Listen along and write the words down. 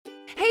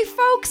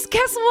folks,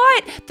 guess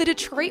what? The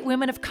Detroit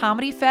Women of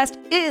Comedy Fest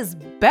is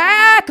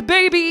back,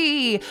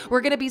 baby!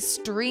 We're going to be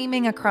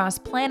streaming across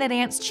Planet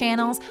Ants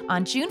channels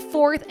on June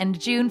 4th and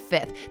June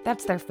 5th.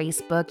 That's their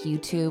Facebook,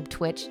 YouTube,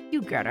 Twitch.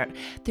 You get it.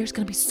 There's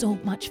going to be so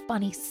much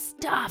funny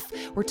stuff.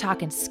 We're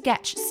talking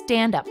sketch,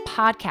 stand-up,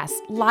 podcast,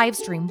 live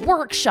stream,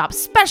 workshops,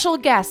 special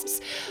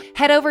guests.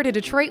 Head over to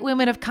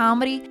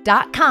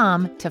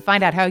DetroitWomenOfComedy.com to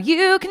find out how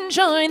you can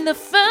join the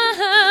fun.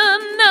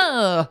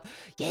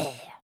 Yeah.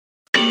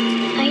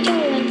 I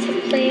don't want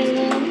to play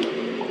alone,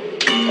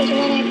 but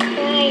when I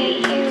cry, I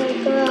hear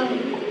a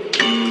groan.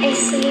 I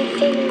see a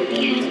figure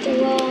behind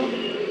the wall.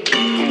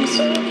 I'm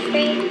so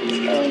afraid it's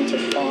going to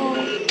fall.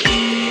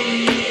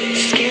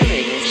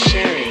 Scaring is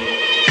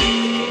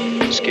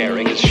sharing.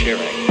 Scaring is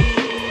sharing.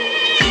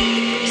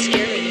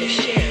 Scaring is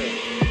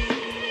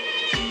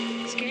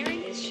sharing.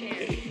 Scaring is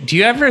sharing. Do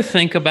you ever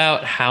think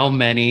about how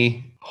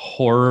many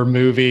horror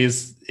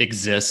movies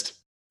exist,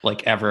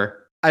 like ever?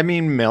 I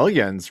mean,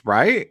 millions,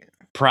 right?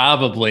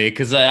 Probably,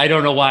 because I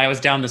don't know why I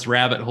was down this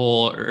rabbit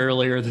hole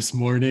earlier this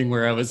morning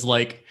where I was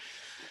like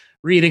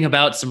reading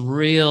about some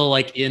real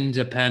like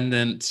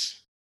independent,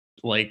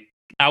 like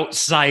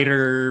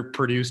outsider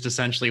produced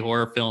essentially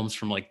horror films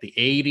from like the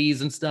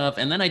 80s and stuff.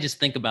 And then I just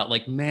think about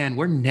like, man,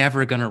 we're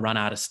never going to run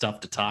out of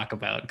stuff to talk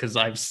about because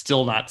I've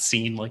still not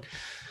seen like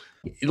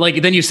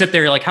then you sit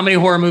there like, how many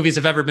horror movies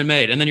have ever been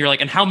made? And then you're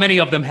like, and how many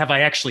of them have I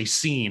actually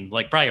seen?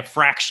 Like probably a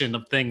fraction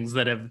of things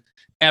that have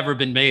ever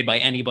been made by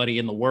anybody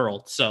in the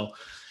world. So,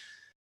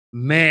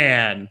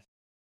 man,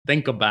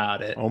 think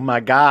about it. Oh my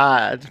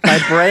God.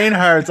 My brain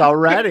hurts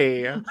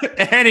already.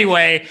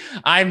 Anyway,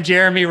 I'm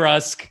Jeremy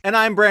Rusk. And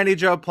I'm Brandy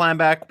Joe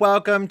Planback.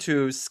 Welcome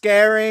to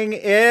Scaring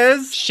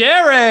is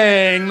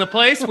Sharing, the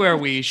place where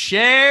we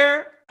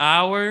share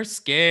our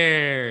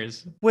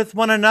scares with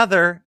one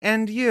another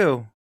and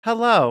you.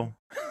 Hello.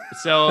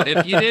 So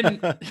if you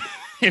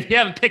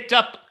haven't picked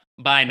up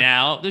by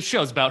now, this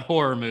show's about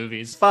horror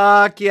movies.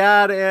 Fuck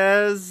yeah, it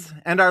is.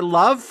 And our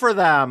love for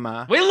them.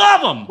 We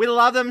love them. We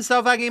love them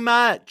so fucking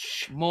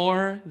much.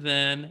 More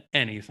than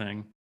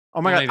anything.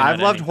 Oh my God, I've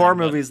loved horror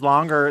movies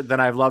longer than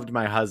I've loved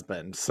my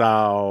husband.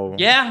 So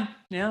yeah,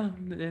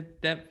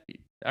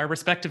 our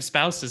respective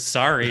spouses.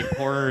 Sorry,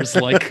 horror is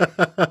like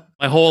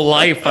my whole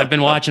life. I've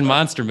been watching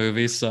monster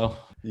movies. So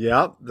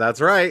yep,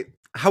 that's right.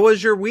 How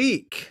was your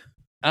week?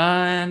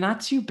 Not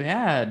too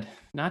bad.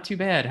 Not too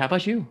bad. How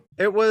about you?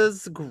 It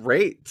was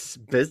great.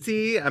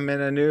 Busy. I'm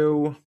in a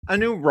new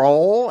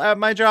role at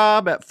my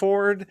job at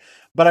Ford,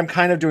 but I'm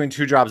kind of doing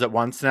two jobs at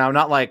once now.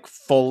 Not like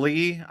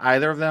fully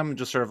either of them,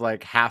 just sort of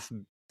like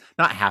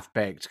not half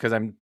baked because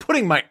I'm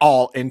putting my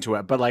all into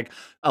it, but like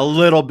a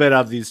little bit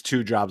of these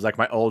two jobs, like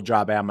my old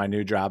job and my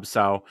new job.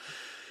 So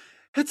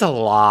it's a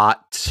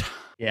lot.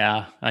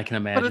 Yeah, I can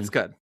imagine. But it's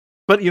good.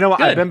 But you know what?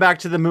 Good. I've been back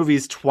to the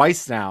movies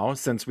twice now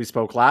since we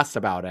spoke last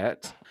about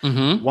it.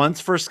 Mm-hmm.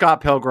 Once for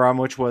Scott Pilgrim,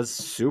 which was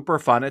super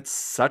fun. It's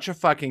such a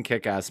fucking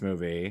kick-ass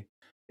movie.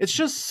 It's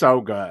just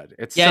so good.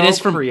 It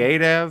is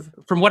creative.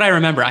 From what I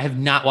remember, I have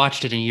not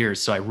watched it in years,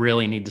 so I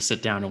really need to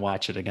sit down and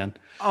watch it again.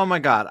 Oh my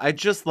God. I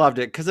just loved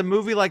it because a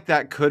movie like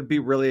that could be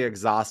really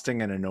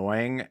exhausting and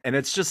annoying, and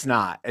it's just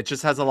not. It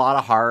just has a lot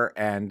of heart,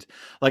 and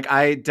like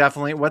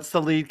what's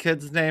the lead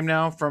kid's name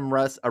now from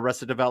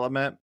Arrested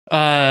Development?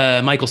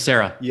 Michael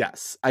Cera.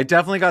 Yes. I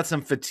definitely got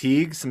some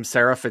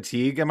Sarah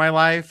fatigue in my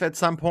life at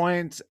some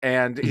point,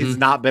 and he's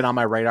not been on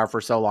my radar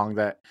for so long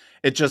that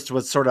it just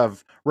was sort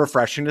of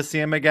refreshing to see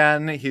him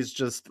again. He's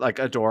just like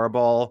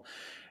adorable.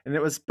 And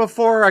it was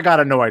before I got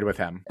annoyed with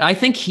him. I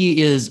think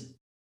he is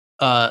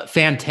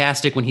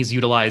fantastic when he's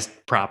utilized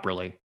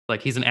properly.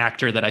 Like he's an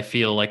actor that I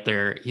feel like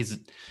he's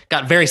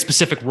got very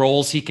specific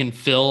roles he can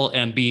fill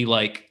and be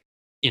like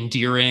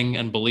endearing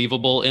and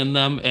believable in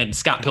them. And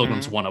Scott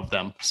Pilgrim's one of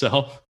them.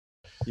 So,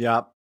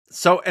 yeah.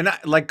 So, and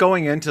like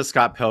going into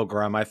Scott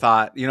Pilgrim, I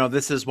thought,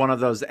 this is one of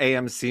those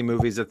AMC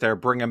movies that they're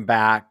bringing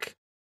back.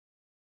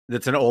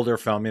 That's an older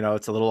film,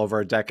 it's a little over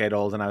a decade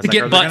old. And I was like,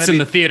 get butts in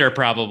the theater,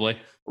 probably.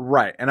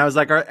 Right. And I was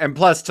like, and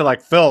plus to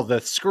like fill the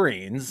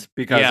screens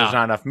because there's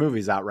not enough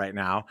movies out right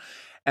now.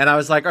 And I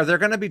was like, are there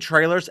going to be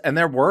trailers? And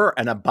there were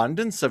an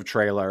abundance of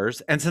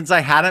trailers. And since I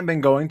hadn't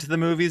been going to the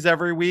movies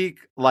every week,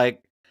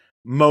 like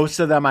most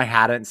of them I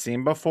hadn't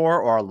seen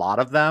before, or a lot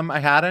of them I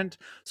hadn't.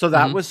 So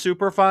that was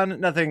super fun.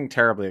 Nothing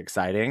terribly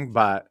exciting.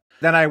 But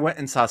then I went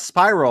and saw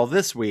Spiral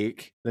this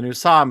week, the new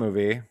Saw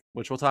movie,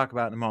 which we'll talk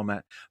about in a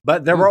moment.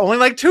 But there were only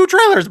like 2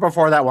 trailers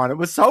before that one. It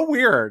was so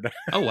weird.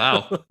 Oh,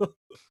 wow.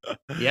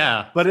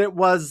 Yeah. But it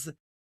was,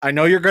 I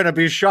know you're going to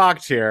be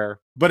shocked here,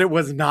 but it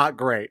was not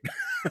great.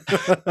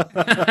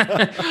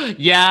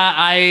 Yeah,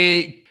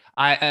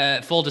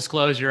 I full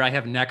disclosure, I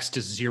have next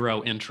to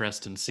zero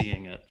interest in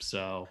seeing it.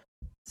 So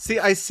see,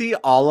 I see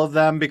all of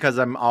them because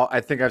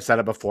I think I've said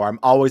it before. I'm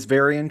always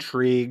very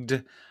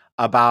intrigued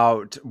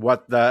about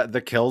what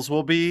the kills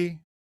will be,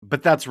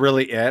 but that's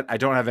really it. I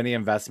don't have any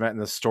investment in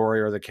the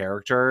story or the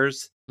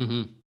characters.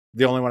 Mm-hmm.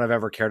 The only one I've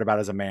ever cared about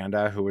is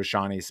Amanda, who was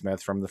Shawnee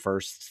Smith from the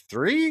first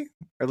 3,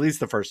 at least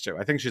the first 2.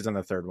 I think she's in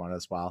the third one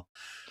as well.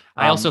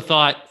 I also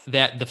thought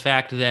that the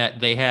fact that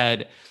they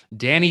had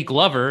Danny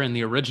Glover in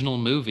the original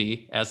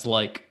movie as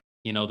like,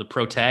 the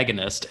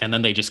protagonist, and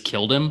then they just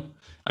killed him.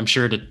 I'm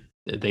sure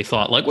they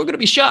thought like, we're going to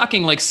be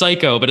shocking like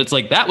Psycho, but it's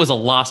like, that was a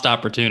lost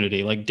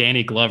opportunity. Like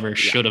Danny Glover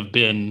should have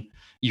been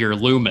your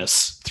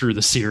Loomis through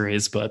the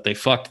series, but they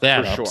fucked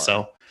that up. Sure.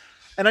 So,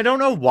 and I don't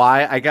know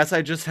why. I guess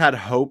I just had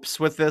hopes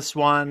with this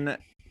one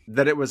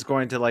that it was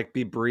going to like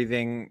be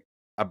breathing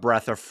a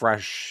breath of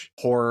fresh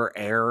horror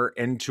air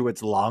into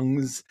its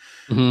lungs,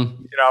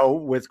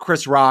 with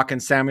Chris Rock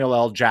and Samuel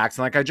L.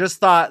 Jackson. Like, I just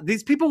thought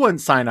these people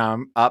wouldn't sign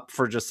up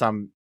for just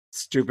some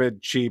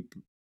stupid, cheap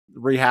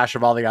rehash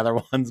of all the other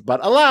ones, but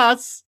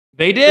alas,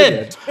 they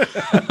did.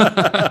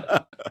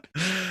 And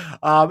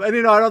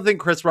I don't think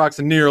Chris Rock's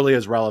nearly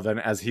as relevant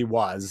as he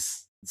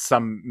was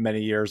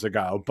many years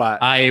ago,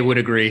 but I would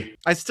agree.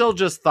 I still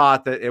just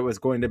thought that it was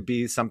going to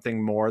be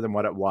something more than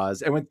what it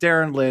was. And with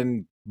Darren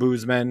Lynn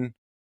Bousman,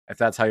 if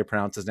that's how you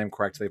pronounce his name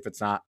correctly, if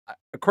it's not,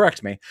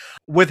 correct me.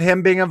 With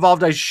him being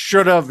involved, I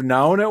should have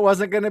known it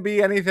wasn't going to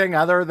be anything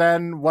other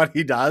than what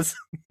he does.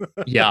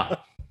 Yeah.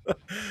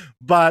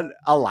 But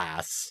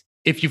alas.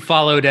 If you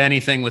followed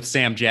anything with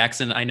Sam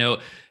Jackson, I know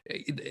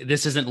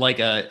this isn't like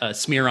a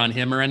smear on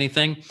him or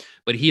anything,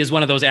 but he is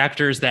one of those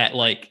actors that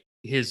like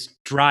his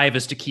drive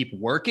is to keep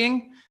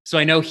working. So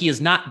I know he is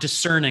not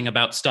discerning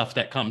about stuff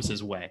that comes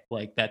his way.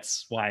 Like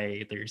that's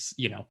why there's,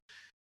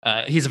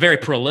 he's a very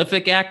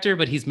prolific actor,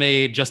 but he's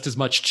made just as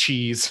much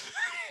cheese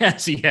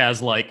as he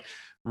has like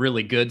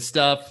really good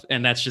stuff.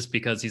 And that's just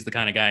because he's the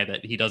kind of guy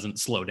that he doesn't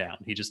slow down.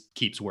 He just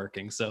keeps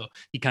working. So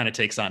he kind of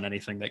takes on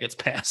anything that gets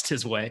passed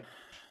his way.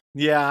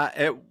 Yeah,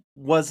 it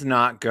was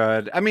not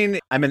good. I mean,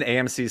 I'm an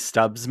AMC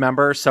Stubs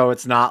member, so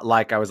it's not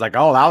like I was like,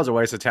 oh, that was a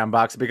waste of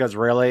 $10, because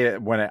really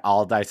when it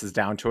all dices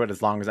down to it,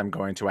 as long as I'm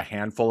going to a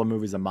handful of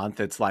movies a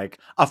month, it's like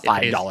a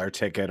 $5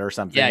 ticket or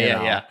something.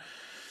 Yeah.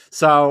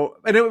 So,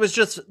 and it was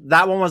just,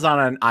 that one was on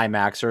an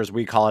IMAX, or as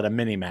we call it, a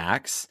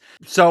Minimax.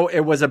 So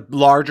it was a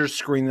larger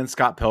screen than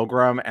Scott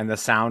Pilgrim, and the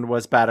sound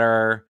was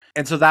better.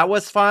 And so that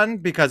was fun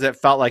because it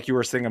felt like you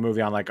were seeing a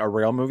movie on like a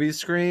real movie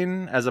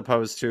screen, as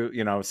opposed to,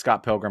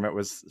 Scott Pilgrim. It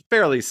was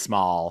fairly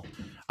small,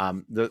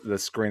 the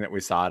screen that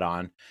we saw it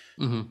on.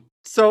 Mm-hmm.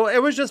 So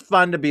it was just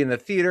fun to be in the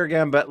theater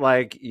again, but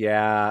like,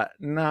 yeah,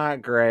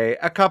 not great.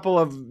 A couple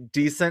of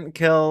decent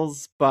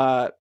kills,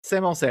 but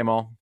same old, same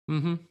old.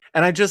 Mm-hmm.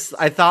 And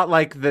I thought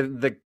like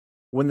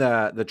when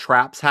the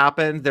traps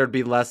happened, there'd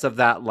be less of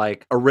that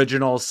like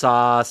original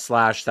Saw /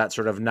 that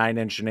sort of 9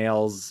 Inch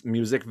Nails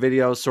music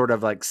video sort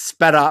of like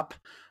sped up,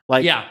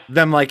 like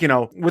them like,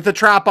 with the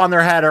trap on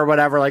their head or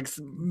whatever, like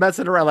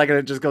messing around, like, and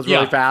it just goes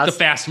really fast. The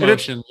fast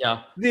motion.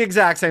 The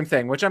exact same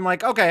thing, which I'm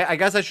like, okay, I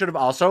guess I should have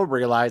also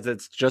realized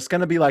it's just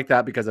going to be like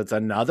that because it's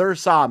another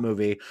Saw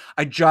movie.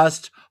 I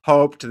just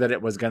hoped that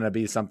it was going to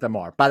be something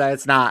more, but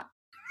it's not.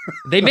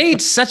 They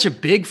made such a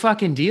big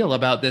fucking deal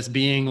about this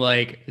being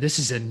like, this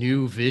is a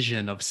new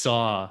vision of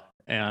Saw.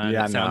 And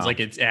it sounds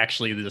like it's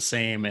actually the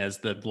same as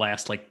the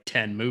last like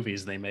 10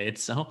 movies they made.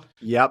 So,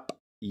 Yep.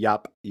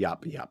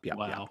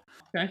 Wow.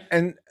 Okay.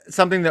 And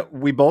something that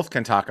we both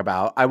can talk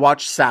about, I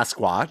watched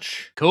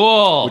Sasquatch.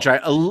 Cool. Which I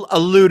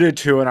alluded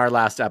to in our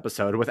last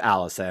episode with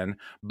Allison,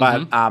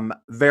 but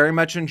very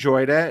much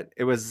enjoyed it.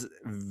 It was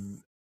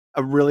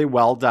a really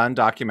well done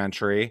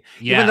documentary.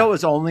 Yeah. Even though it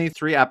was only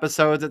 3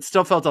 episodes, it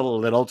still felt a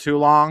little too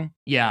long.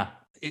 Yeah.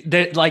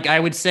 Like I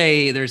would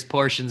say there's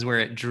portions where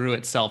it drew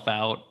itself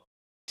out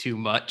too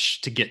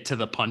much to get to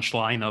the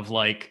punchline of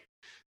like,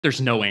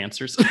 there's no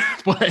answers,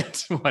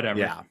 but whatever.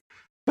 Yeah.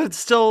 But it's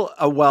still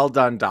a well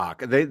done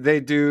doc.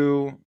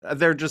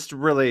 They're just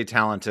really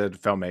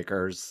talented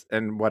filmmakers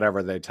in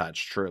whatever they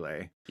touch,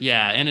 truly.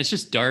 Yeah, and it's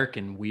just dark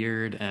and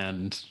weird.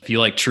 And if you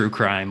like true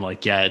crime,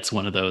 like, it's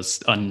one of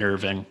those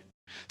unnerving.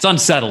 It's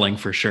unsettling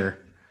for sure.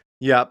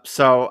 Yep.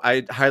 So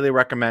I highly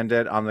recommend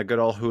it on the good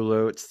old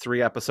Hulu. It's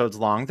 3 episodes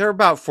long. They're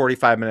about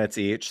 45 minutes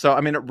each. So,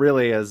 I mean, it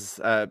really is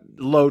a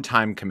low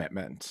time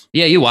commitment.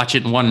 Yeah, you watch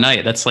it in one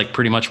night. That's like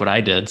pretty much what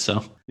I did.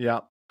 So, yeah.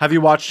 Have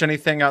you watched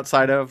anything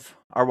outside of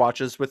our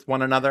watches with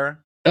one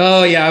another?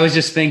 Oh, yeah. I was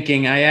just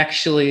thinking, I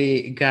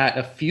actually got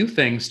a few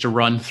things to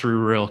run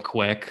through real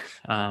quick.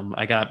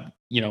 I got,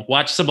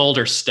 watch some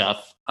older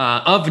stuff.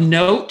 Of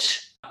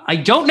note, I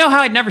don't know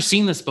how I'd never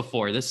seen this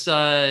before. This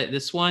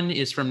one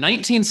is from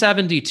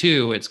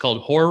 1972. It's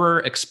called Horror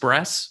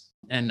Express.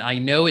 And I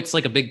know it's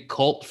like a big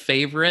cult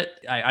favorite.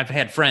 I've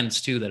had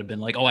friends too that have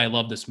been like, oh, I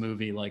love this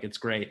movie. Like, it's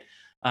great.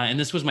 And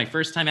this was my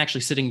first time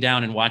actually sitting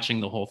down and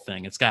watching the whole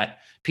thing. It's got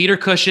Peter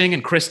Cushing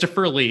and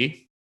Christopher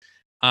Lee.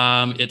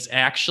 It's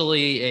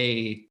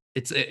actually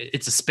it's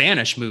a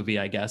Spanish movie,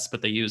 I guess,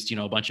 but they used,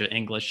 a bunch of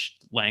English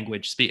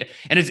language.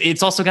 And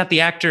it's also got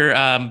the actor,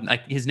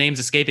 his name's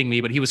escaping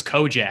me, but he was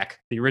Kojak,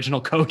 the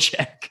original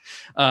Kojak.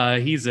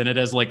 He's in it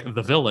as like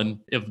the villain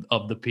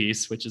of the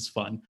piece, which is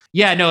fun.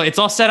 Yeah, no, it's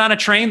all set on a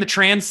train, the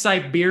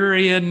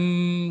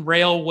Trans-Siberian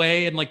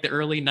Railway in like the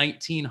early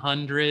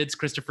 1900s.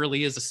 Christopher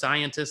Lee is a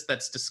scientist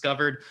that's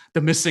discovered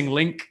the missing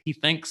link, he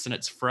thinks, and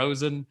it's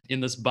frozen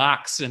in this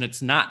box and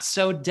it's not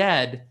so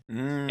dead.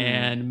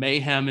 And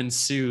mayhem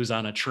ensues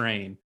on a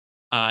train.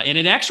 And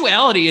in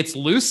actuality, it's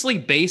loosely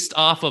based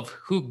off of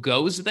Who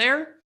Goes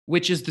There,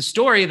 which is the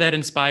story that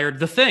inspired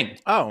The Thing.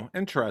 Oh,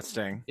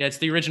 interesting. Yeah, it's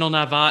the original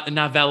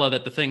novella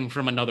that The Thing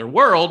from Another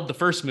World, the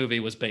first movie,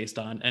 was based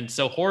on. And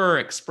so Horror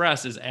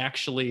Express is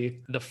actually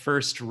the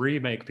first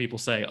remake, people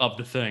say, of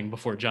The Thing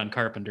before John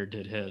Carpenter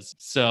did his.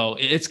 So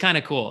it's kind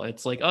of cool.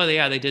 It's like, oh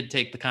yeah, they did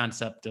take the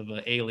concept of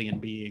an alien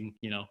being,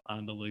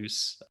 on the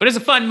loose. But it's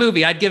a fun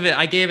movie. I gave it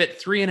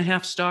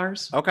 3.5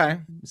 stars. Okay.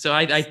 So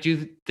I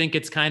do think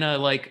it's kind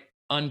of like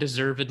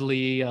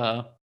undeservedly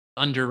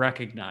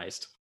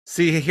under-recognized.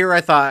 See, here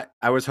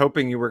I was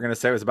hoping you were going to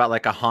say it was about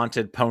like a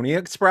haunted Pony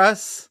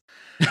Express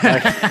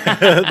like,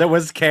 that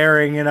was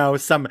carrying,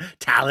 some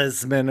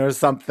talisman or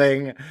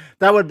something.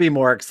 That would be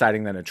more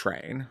exciting than a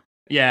train.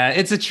 Yeah,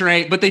 it's a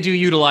train, but they do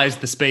utilize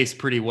the space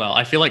pretty well.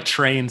 I feel like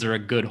trains are a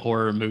good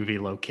horror movie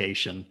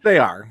location. They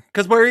are,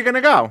 because where are you going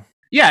to go?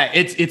 Yeah,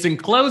 it's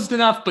enclosed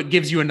enough, but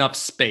gives you enough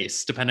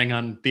space depending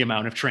on the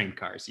amount of train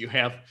cars you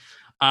have.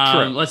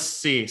 Let's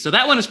see. So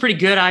that one is pretty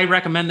good. I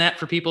recommend that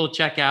for people to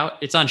check out.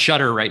 It's on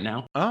Shudder right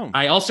now. Oh.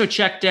 I also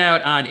checked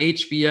out on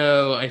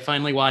HBO. I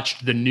finally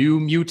watched The New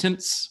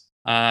Mutants,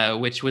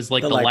 which was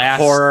like the last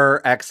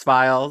horror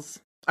X-Files.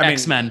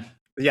 X-Men.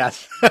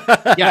 Yes.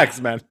 Yeah.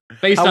 X-Men.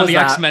 Based How on was the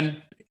that?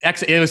 X-Men.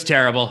 It was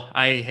terrible.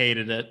 I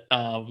hated it.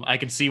 I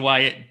can see why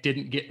it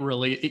didn't get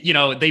really,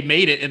 they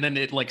made it and then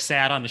it like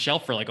sat on the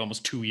shelf for like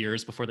almost 2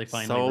 years before they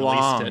finally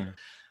released it.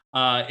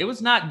 It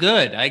was not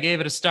good. I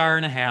gave it 1.5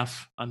 stars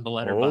on the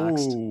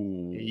Letterboxd.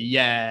 Oh.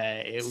 Yeah,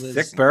 it was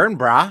sick burn,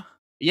 brah.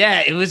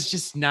 Yeah, it was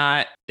just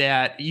not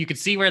that. You could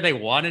see where they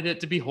wanted it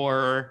to be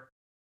horror,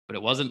 but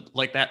it wasn't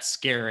like that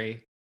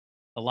scary.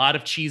 A lot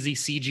of cheesy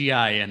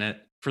CGI in it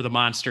for the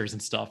monsters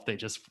and stuff. They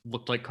just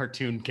looked like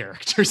cartoon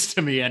characters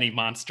to me, any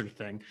monster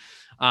thing.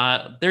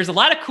 There's a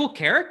lot of cool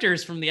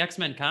characters from the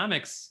X-Men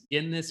comics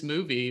in this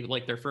movie,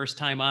 like their first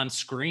time on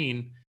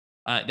screen.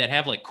 That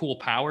have like cool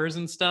powers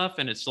and stuff.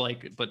 And it's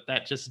like, but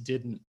that just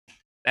didn't,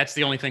 that's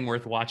the only thing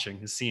worth watching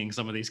is seeing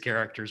some of these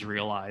characters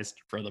realized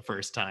for the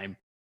first time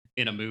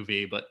in a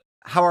movie. But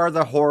how are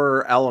the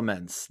horror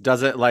elements?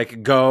 Does it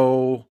like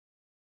go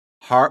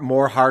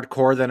more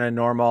hardcore than a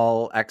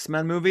normal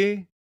X-Men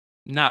movie?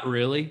 Not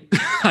really.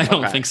 I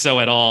don't think so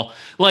at all.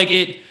 Like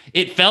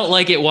it felt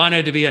like it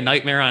wanted to be a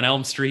Nightmare on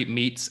Elm Street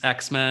meets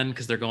X-Men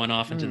because they're going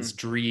off into this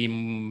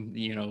dream,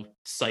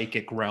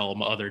 psychic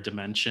realm, other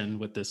dimension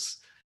with this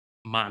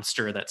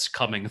monster that's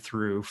coming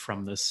through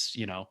from this,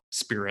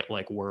 spirit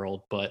like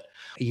world. But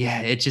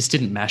yeah, it just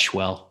didn't mesh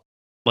well.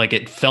 Like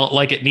it felt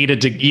like it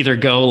needed to either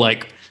go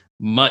like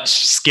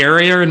much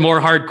scarier and more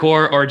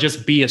hardcore or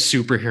just be a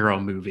superhero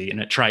movie.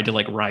 And it tried to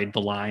like ride the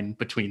line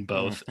between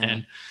both.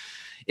 And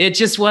it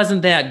just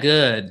wasn't that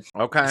good.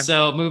 Okay.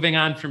 So moving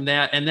on from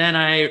that. And then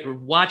I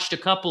watched a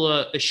couple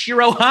of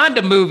Ishiro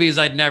Honda movies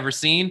I'd never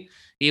seen.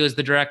 He was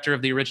the director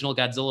of the original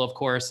Godzilla, of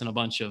course, and a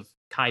bunch of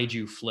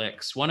kaiju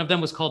flicks. One of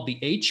them was called The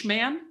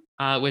H-Man,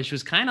 which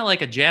was kind of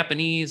like a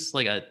Japanese,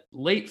 like a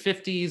late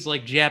 50s,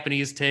 like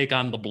Japanese take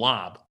on The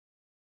Blob,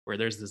 where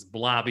there's this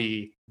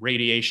blobby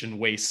radiation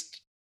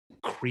waste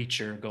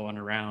creature going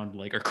around,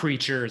 or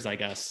creatures, I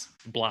guess,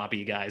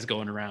 blobby guys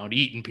going around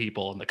eating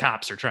people, and the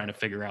cops are trying to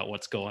figure out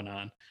what's going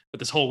on. But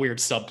this whole weird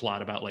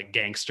subplot about like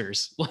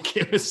gangsters, like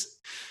it was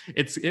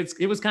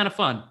kind of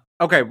fun.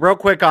 Okay, real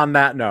quick on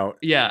that note.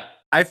 Yeah.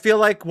 I feel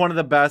like one of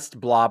the best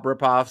Blob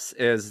ripoffs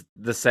is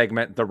the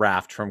segment The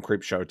Raft from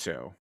Creepshow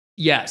 2.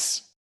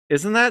 Yes.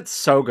 Isn't that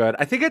so good?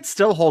 I think it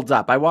still holds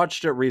up. I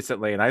watched it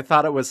recently and I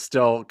thought it was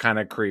still kind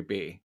of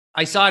creepy.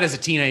 I saw it as a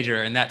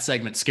teenager and that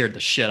segment scared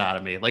the shit out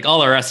of me. Like all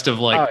the rest of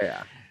oh,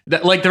 yeah.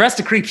 The rest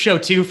of Creepshow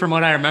 2, from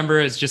what I remember,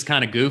 is just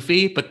kind of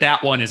goofy, but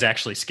that one is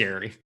actually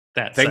scary.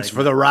 Thanks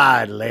for the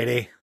ride,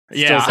 lady.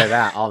 Yeah. Still say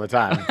that all the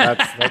time.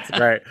 That's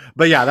great.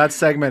 But yeah, that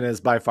segment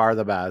is by far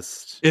the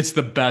best. It's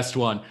the best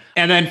one.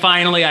 And then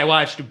finally, I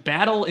watched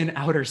Battle in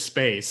Outer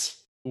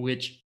Space,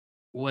 which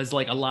was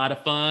like a lot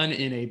of fun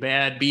in a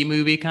bad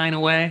B-movie kind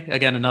of way.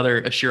 Again,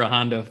 another Ishiro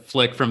Honda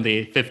flick from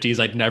the 50s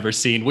I'd never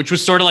seen, which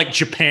was sort of like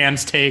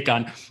Japan's take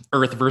on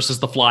Earth versus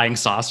the Flying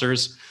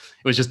Saucers.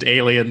 It was just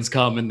aliens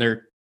come and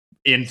they're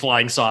in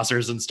flying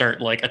saucers and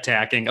start like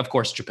attacking, of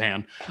course,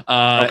 Japan.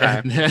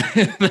 And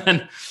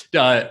then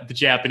the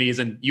Japanese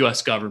and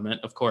US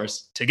government, of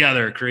course,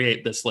 together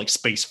create this like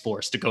space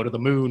force to go to the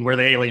moon where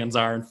the aliens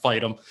are and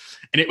fight them.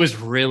 And it was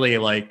really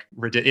like,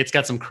 it's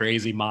got some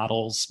crazy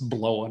models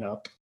blowing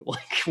up,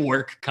 like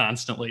work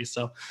constantly.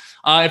 So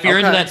if you're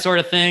into that sort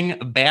of thing,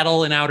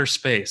 Battle in Outer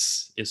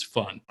Space is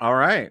fun. All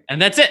right.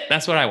 And that's it.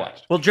 That's what I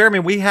watched. Well, Jeremy,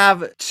 we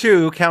have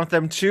two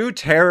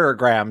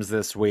terrorgrams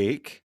this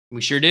week.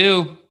 We sure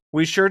do.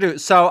 We sure do.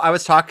 So I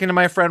was talking to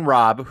my friend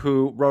Rob,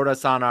 who wrote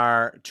us on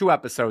our 2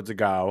 episodes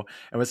ago,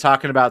 and was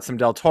talking about some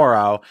Del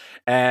Toro,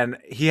 and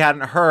he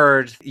hadn't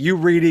heard you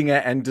reading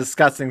it and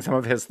discussing some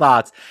of his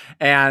thoughts.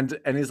 And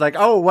he's like,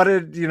 "Oh, what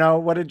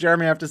did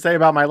Jeremy have to say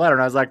about my letter?"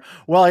 And I was like,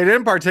 "Well, he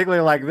didn't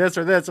particularly like this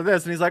or this or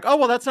this." And he's like, "Oh,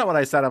 well, that's not what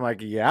I said." I'm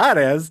like, "Yeah, it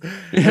is."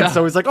 Yeah. And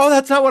so he's like, "Oh,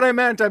 that's not what I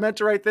meant. I meant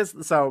to write this."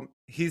 So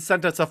he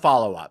sent us a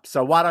follow-up.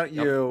 So why don't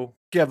you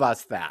give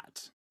us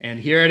that? And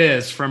here it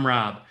is from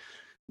Rob.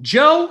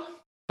 Joe,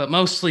 but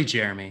mostly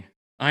Jeremy,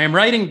 I am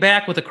writing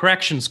back with a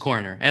corrections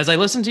corner. As I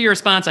listened to your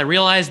response, I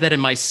realized that in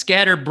my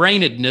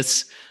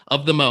scatterbrainedness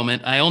of the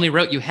moment, I only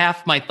wrote you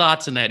half my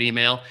thoughts in that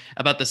email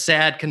about the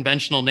sad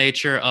conventional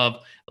nature of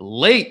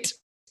late.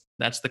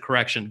 That's the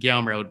correction,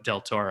 Guillermo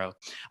del Toro.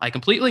 I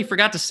completely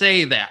forgot to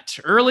say that.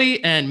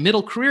 Early and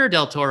middle career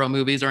del Toro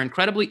movies are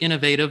incredibly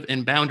innovative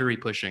and boundary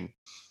pushing.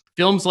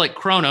 Films like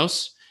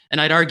Kronos,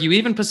 and I'd argue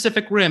even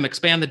Pacific Rim,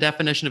 expand the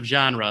definition of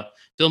genre.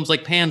 Films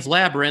like Pan's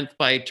Labyrinth,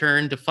 by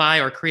turn, defy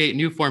or create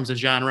new forms of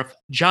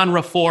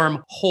genre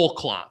form whole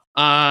cloth.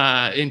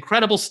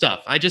 Incredible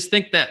stuff. I just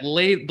think that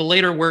the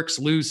later works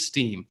lose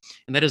steam,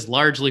 and that is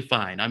largely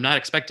fine. I'm not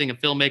expecting a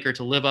filmmaker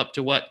to live up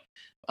to what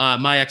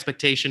my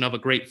expectation of a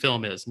great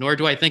film is, nor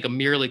do I think a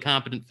merely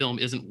competent film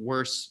isn't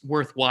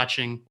worth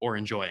watching or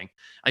enjoying.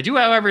 I do,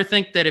 however,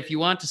 think that if you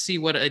want to see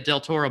what a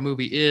Del Toro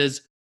movie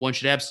is, one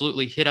should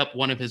absolutely hit up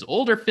one of his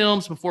older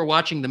films before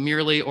watching the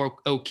merely or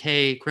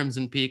okay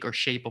Crimson Peak or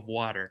Shape of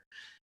Water.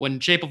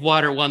 When Shape of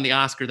Water won the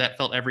Oscar, that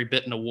felt every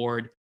bit an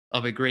award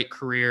of a great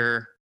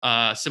career,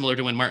 similar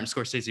to when Martin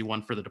Scorsese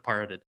won for The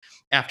Departed,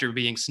 after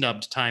being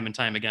snubbed time and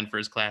time again for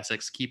his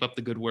classics. Keep up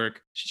the good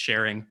work,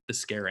 sharing the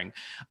scaring.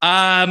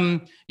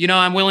 I'm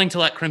willing to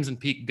let Crimson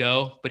Peak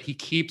go, but he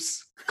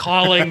keeps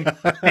calling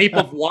Shape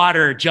of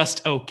Water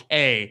just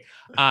okay.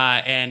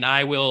 And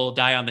I will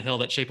die on the hill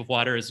that Shape of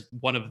Water is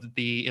one of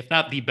the, if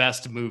not the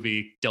best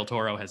movie Del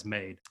Toro has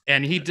made.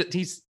 And he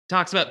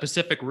talks about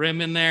Pacific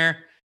Rim in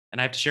there, and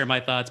I have to share my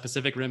thoughts.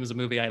 Pacific Rim is a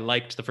movie I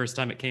liked the first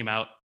time it came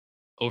out.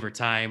 Over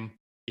time,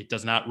 it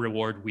does not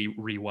reward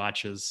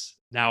rewatches.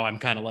 Now I'm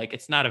kind of like,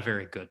 it's not a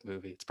very good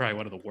movie. It's probably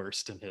one of the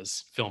worst in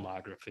his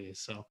filmography.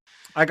 So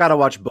I gotta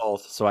watch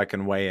both so I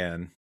can weigh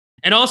in.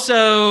 And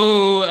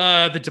also,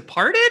 The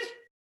Departed.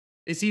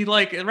 Is he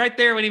like right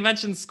there when he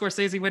mentions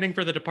Scorsese winning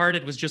for The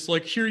Departed was just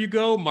like, here you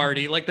go,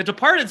 Marty. Like, The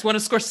Departed's one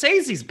of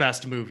Scorsese's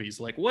best movies.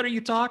 Like, what are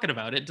you talking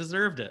about? It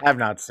deserved it. I've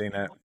not seen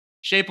it.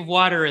 Shape of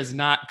Water is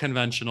not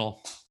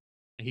conventional.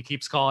 He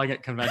keeps calling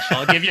it conventional.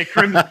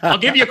 I'll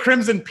give you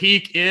Crimson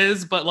Peak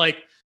is, but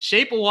like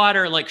Shape of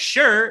Water, like,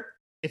 sure,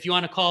 if you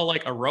want to call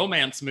like a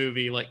romance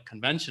movie like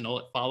conventional,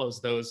 it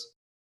follows those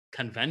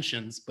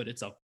conventions, but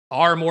it's a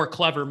far more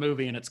clever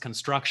movie in its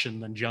construction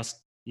than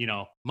just,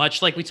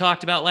 much like we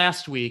talked about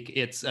last week.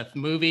 It's a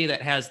movie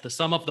that has the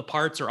sum of the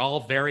parts are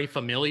all very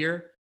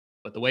familiar,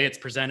 but the way it's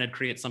presented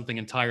creates something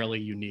entirely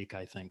unique,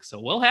 I think. So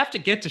we'll have to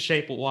get to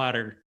Shape of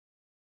Water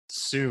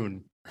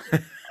soon.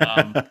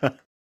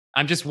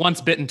 I'm just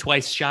once bitten,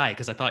 twice shy,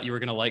 because I thought you were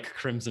going to like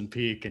Crimson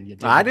Peak, and you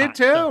did. I did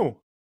too.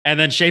 So. And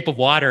then Shape of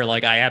Water,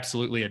 like, I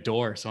absolutely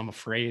adore. So I'm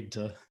afraid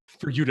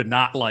for you to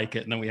not like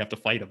it, and then we have to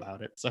fight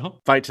about it. So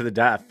fight to the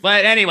death.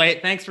 But anyway,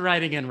 thanks for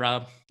writing in,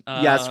 Rob.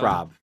 Yes,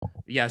 Rob.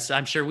 Yes,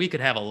 I'm sure we could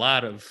have a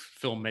lot of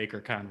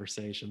filmmaker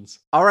conversations.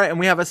 All right, and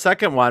we have a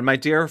second one. My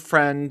dear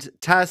friend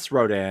Tess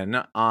wrote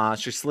in.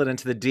 She slid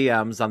into the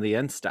DMs on the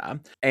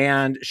Insta,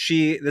 and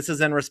this is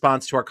in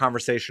response to our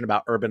conversation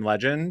about Urban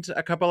Legend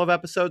a couple of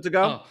episodes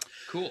ago. Oh,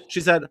 cool.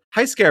 She said,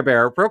 "Hi, Scare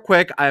Bear. Real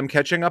quick, I am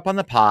catching up on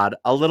the pod.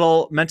 A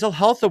little mental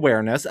health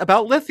awareness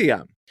about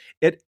lithium.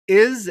 It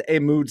is a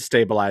mood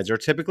stabilizer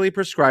typically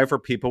prescribed for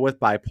people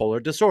with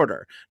bipolar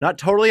disorder. Not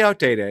totally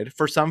outdated.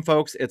 For some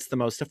folks, it's the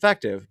most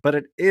effective, but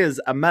it is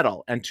a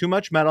metal, and too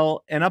much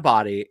metal in a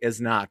body is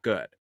not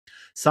good.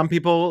 Some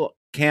people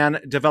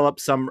can develop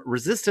some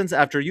resistance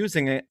after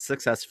using it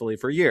successfully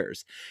for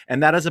years,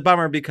 and that is a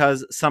bummer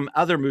because some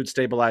other mood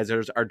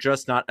stabilizers are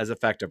just not as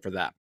effective for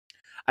them.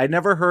 I'd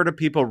never heard of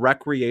people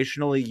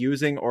recreationally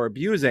using or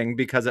abusing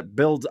because it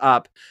builds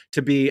up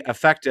to be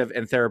effective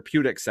in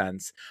therapeutic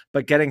sense,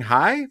 but getting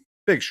high?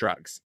 Big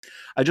shrugs.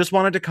 I just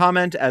wanted to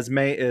comment as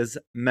May is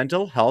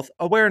Mental Health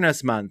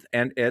Awareness Month,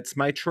 and it's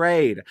my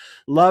trade.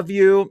 Love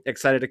you.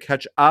 Excited to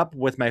catch up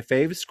with my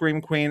fave Scream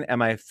Queen and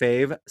my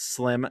fave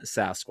Slim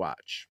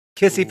Sasquatch.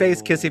 Kissy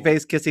face, kissy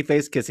face, kissy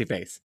face, kissy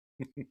face."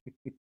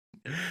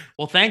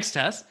 Well, thanks,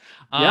 Tess.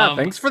 Yeah,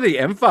 thanks for the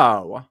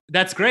info.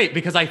 That's great,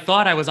 because I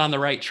thought I was on the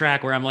right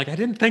track where I'm like, I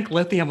didn't think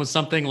lithium was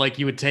something like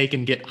you would take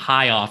and get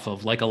high off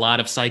of, like a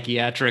lot of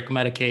psychiatric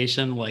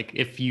medication. Like,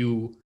 if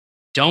you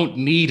don't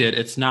need it,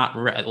 it's not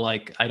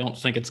like, I don't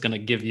think it's going to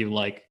give you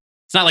like,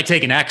 it's not like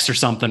taking X or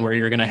something where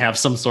you're going to have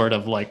some sort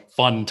of like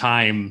fun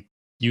time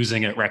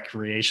using it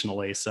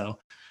recreationally. So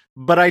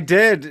But I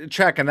did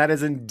check, and that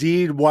is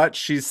indeed what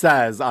she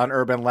says on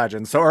Urban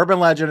Legend. So Urban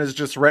Legend is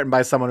just written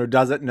by someone who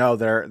doesn't know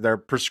their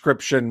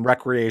prescription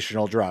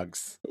recreational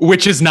drugs.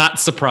 Which is not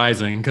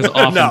surprising, because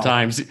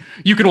oftentimes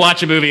you can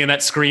watch a movie and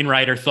that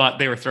screenwriter thought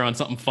they were throwing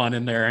something fun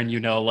in there, and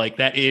like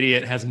that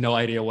idiot has no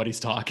idea what he's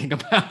talking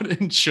about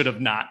and should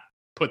have not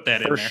put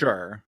that in there. For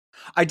sure.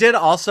 I did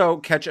also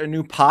catch a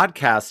new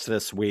podcast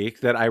this week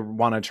that I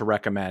wanted to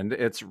recommend.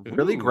 It's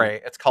really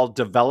great. It's called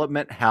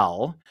Development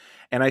Hell.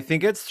 And I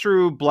think it's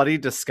through Bloody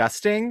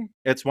Disgusting.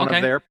 It's one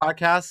of their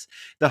podcasts.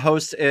 The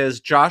host is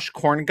Josh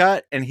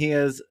Korngut, and he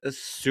is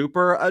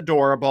super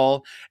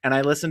adorable. And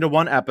I listened to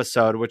one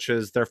episode, which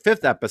is their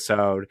 5th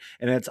episode,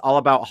 and it's all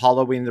about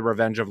Halloween, The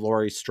Revenge of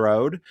Laurie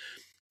Strode.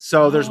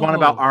 So there's one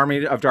about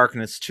Army of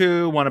Darkness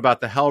 2, one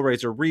about the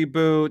Hellraiser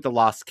reboot, the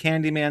Lost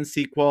Candyman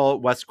sequel,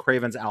 Wes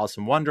Craven's Alice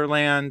in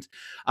Wonderland.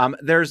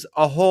 There's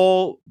a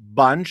whole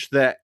bunch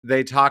that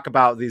they talk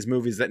about these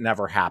movies that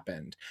never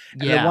happened.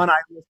 And the one I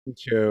listened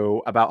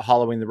to about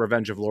Halloween, The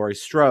Revenge of Laurie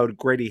Strode,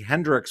 Grady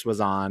Hendrix was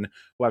on,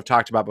 who I've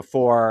talked about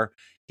before.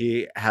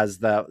 He has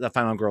the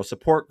Final Girl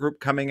support group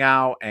coming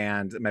out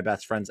and My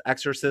Best Friend's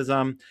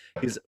Exorcism.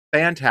 He's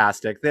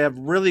fantastic. They have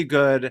really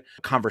good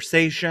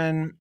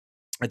conversation.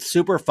 It's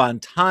super fun.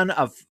 Ton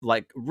of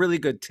like really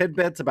good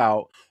tidbits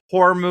about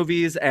horror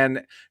movies,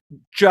 and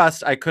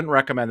I couldn't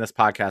recommend this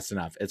podcast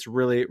enough. It's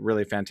really,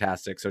 really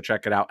fantastic. So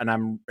check it out. And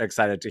I'm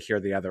excited to hear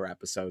the other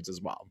episodes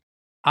as well.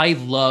 I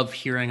love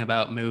hearing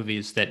about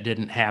movies that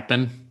didn't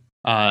happen,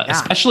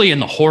 especially in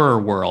the horror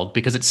world,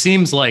 because it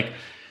seems like,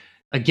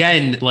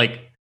 again,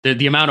 like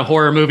the amount of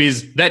horror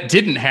movies that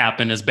didn't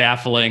happen is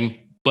baffling,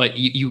 but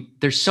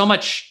there's so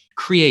much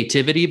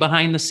creativity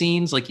behind the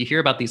scenes. Like you hear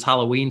about these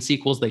Halloween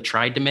sequels they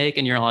tried to make,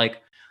 and you're like,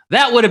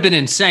 that would have been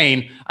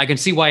insane. I can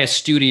see why a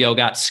studio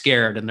got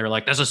scared and they're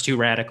like, this is too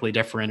radically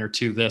different or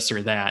too this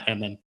or that,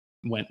 and then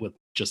went with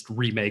just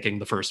remaking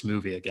the first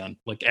movie again,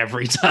 like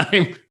every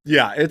time.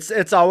 Yeah,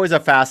 it's always a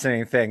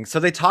fascinating thing.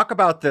 So they talk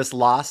about this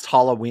Lost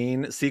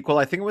Halloween sequel.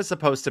 I think it was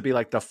supposed to be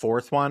like the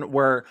 4th one,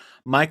 where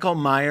Michael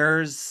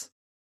Myers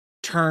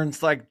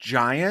turns like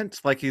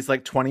giant, like he's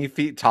like 20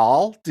 feet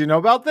tall. Do you know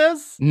about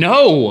this?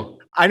 No.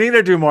 I need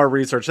to do more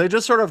research. They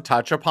just sort of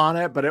touch upon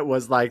it, but it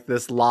was like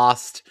this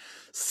Lost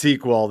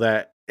sequel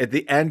that at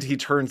the end he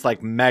turns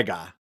like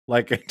mega,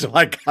 like into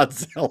like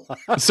Godzilla.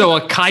 So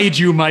a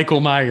kaiju Michael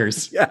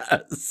Myers.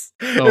 Yes.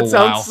 It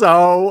sounds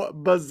so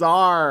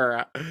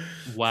bizarre.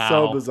 Wow.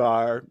 So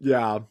bizarre.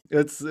 Yeah.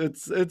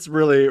 It's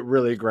really,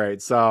 really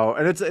great. So,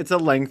 and it's a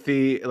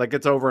lengthy, like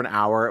it's over an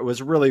hour. It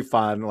was really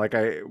fun. Like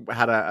I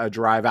had a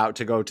drive out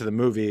to go to the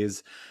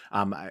movies.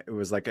 It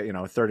was like a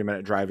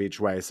 30-minute drive each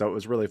way. So it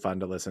was really fun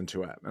to listen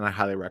to it, and I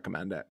highly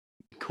recommend it.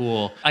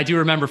 Cool. I do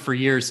remember for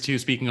years too,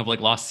 speaking of like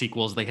Lost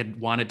sequels, they had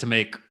wanted to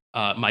make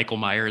Michael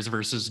Myers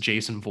versus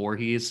Jason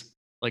Voorhees,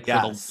 like for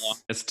the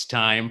longest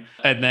time.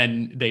 And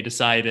then they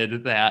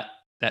decided that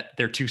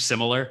they're too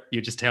similar.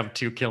 You just have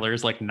two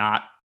killers like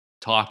not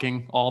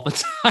talking all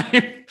the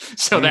time.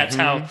 So that's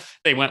how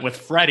they went with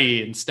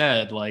Freddy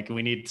instead. Like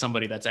we need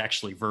somebody that's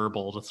actually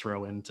verbal to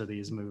throw into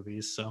these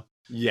movies. So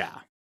yeah.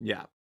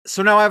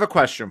 So now I have a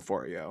question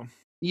for you.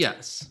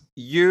 Yes.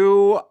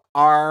 You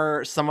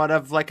are somewhat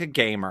of like a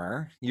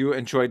gamer. You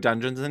enjoy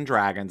Dungeons and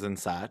Dragons and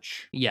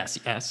such. Yes.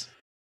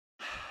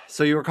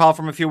 So you recall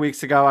from a few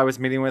weeks ago, I was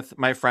meeting with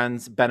my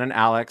friends Ben and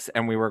Alex,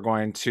 and we were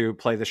going to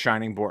play the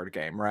Shining board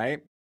game,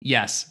 right?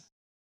 Yes.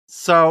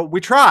 So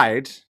we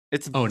tried.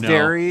 It's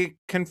very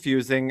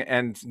confusing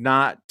and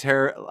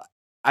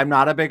I'm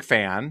not a big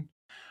fan.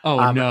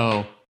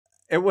 No.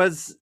 It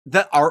was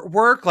the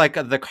artwork, like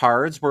the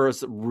cards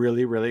was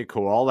really, really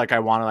cool. Like I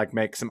want to like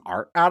make some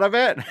art out of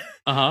it.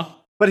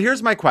 But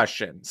here's my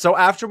question. So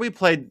after we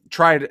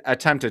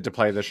attempted to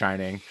play The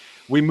Shining,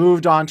 we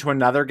moved on to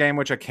another game,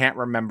 which I can't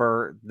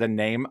remember the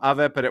name of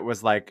it, but it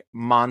was like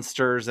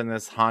monsters in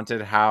this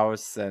haunted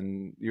house,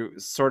 and you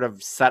sort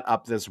of set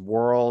up this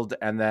world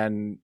and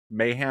then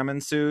mayhem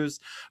ensues.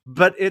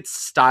 But its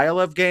style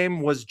of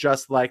game was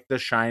just like The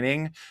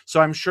Shining.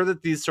 So I'm sure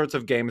that these sorts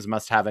of games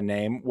must have a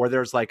name, where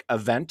there's like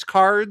event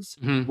cards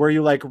where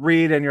you like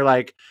read and you're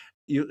like,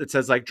 it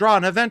says like draw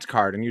an event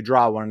card, and you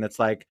draw one, and it's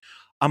like,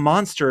 a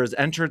monster has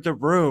entered the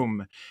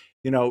room,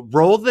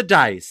 roll the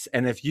dice.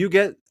 And if you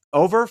get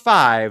over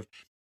 5,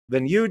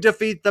 then you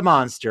defeat the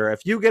monster.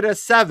 If you get a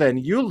 7,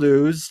 you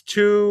lose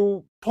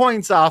 2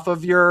 points off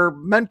of your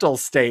mental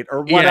state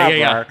or whatever.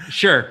 Yeah.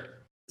 Sure.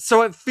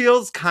 So it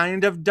feels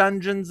kind of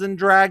Dungeons and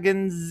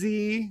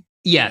Dragons-y.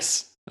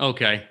 Yes.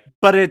 Okay.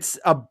 But it's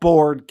a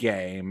board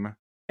game.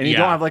 And you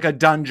don't have like a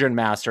dungeon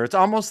master. It's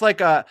almost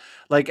like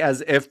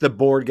as if the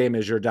board game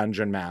is your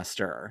dungeon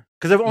master.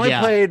 Because I've only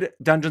played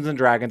Dungeons and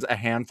Dragons a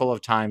handful of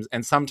times,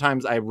 and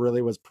sometimes I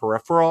really was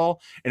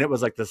peripheral, and it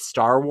was like the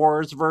Star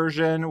Wars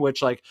version,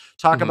 which like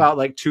talk about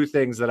like two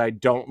things that I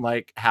don't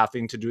like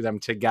having to do them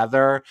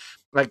together.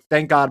 Like,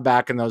 thank God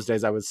back in those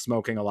days I was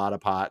smoking a lot of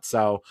pot.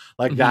 So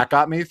like that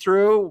got me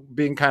through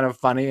being kind of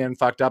funny and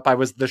fucked up. I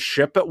was the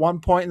ship at one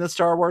point in the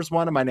Star Wars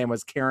one, and my name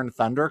was Karen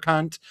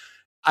Thundercunt.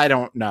 I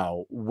don't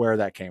know where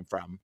that came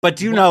from. But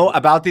do you know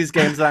about these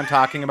games that I'm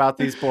talking about,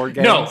 these board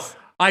games? No,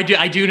 I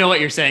do know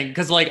what you're saying,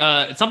 because like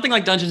something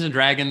like Dungeons and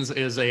Dragons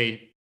is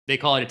they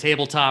call it a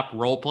tabletop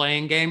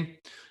role-playing game.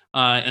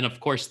 And of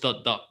course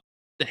the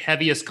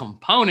heaviest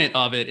component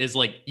of it is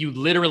like you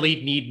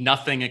literally need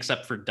nothing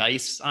except for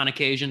dice on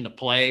occasion to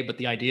play, but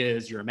the idea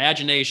is your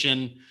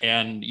imagination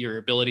and your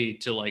ability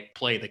to like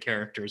play the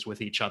characters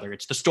with each other.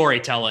 It's the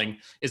storytelling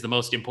is the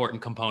most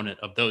important component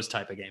of those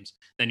type of games.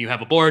 Then you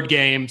have a board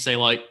game, say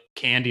like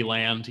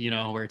Candyland,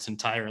 where it's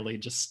entirely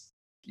just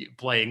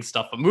playing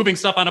stuff, moving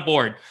stuff on a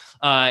board.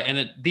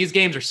 These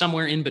games are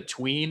somewhere in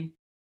between,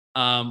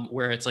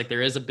 where it's like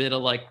there is a bit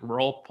of like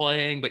role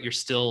playing, but you're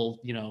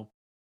still,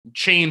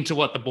 chained to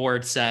what the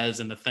board says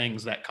and the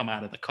things that come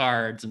out of the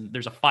cards. And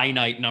there's a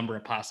finite number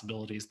of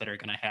possibilities that are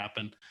going to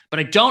happen.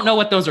 But I don't know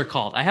what those are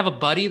called. I have a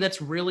buddy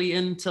that's really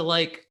into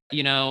like,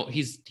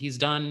 he's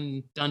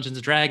done Dungeons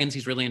and Dragons.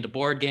 He's really into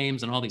board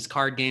games and all these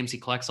card games. He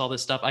collects all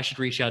this stuff. I should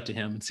reach out to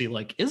him and see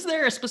like, is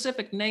there a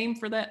specific name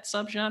for that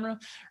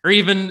subgenre? Or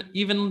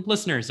even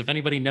listeners, if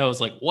anybody knows,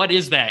 like, what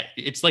is that?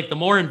 It's like the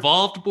more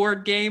involved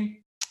board game,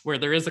 where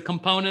there is a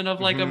component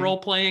of like a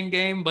role-playing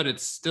game, but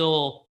it's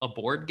still a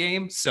board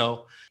game.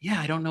 So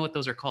yeah, I don't know what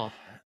those are called.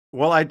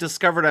 Well, I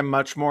discovered I'm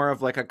much more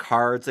of like a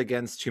Cards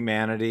Against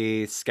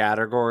Humanity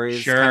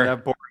categories kind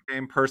of board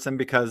game person,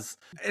 because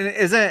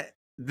isn't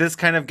this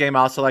kind of game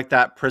also like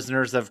that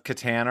Prisoners of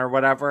Catan or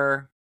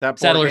whatever? That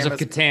Settlers of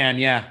Catan,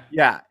 yeah.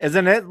 Yeah.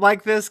 Isn't it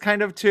like this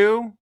kind of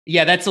too?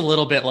 Yeah, that's a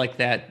little bit like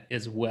that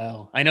as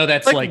well. I know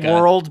that's like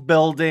world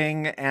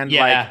building and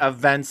like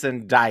events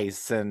and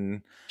dice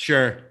and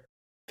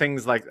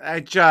things like I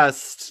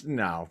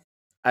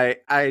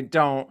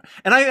don't,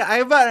 and I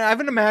have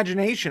an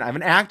imagination. I have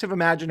an active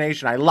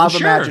imagination. I love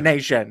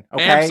imagination.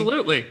 Okay,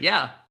 absolutely,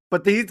 yeah.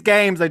 But these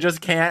games, I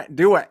just can't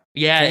do it.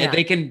 Yeah,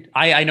 they can.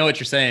 I know what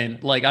you're saying.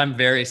 Like, I'm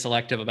very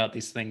selective about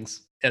these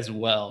things as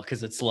well,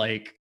 because it's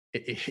like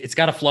it's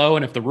got to flow,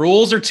 and if the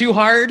rules are too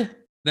hard,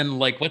 then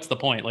like, what's the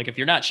point? Like, if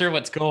you're not sure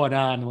what's going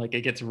on, like,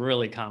 it gets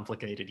really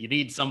complicated. You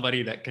need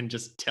somebody that can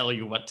just tell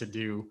you what to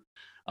do.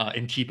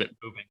 And keep it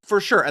moving.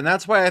 For sure. And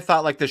that's why I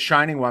thought like The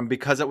Shining one,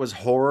 because it was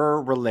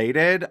horror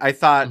related, I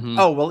thought,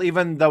 oh, well,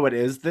 even though it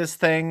is this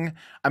thing,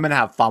 I'm going to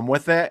have fun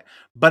with it.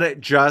 But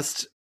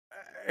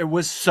it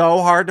was so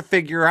hard to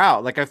figure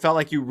out. Like, I felt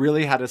like you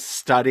really had to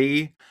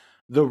study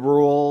the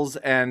rules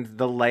and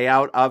the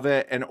layout of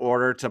it in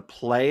order to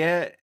play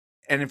it.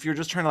 And if you're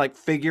just trying to like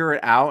figure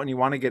it out and you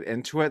want to get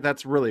into it,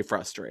 that's really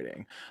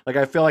frustrating. Like,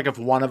 I feel like if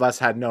one of us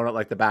had known it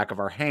like the back of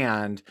our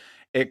hand,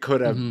 it could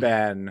have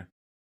been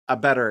a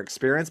better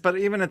experience. But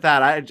even at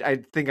that, I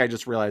think I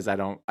just realized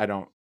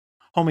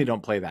homie,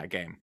 don't play that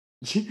game.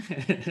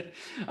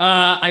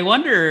 I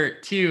wonder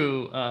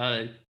too,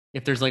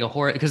 if there's like a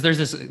horror, because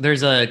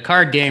there's a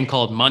card game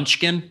called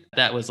Munchkin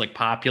that was like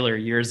popular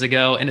years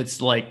ago. And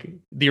it's like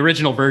the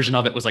original version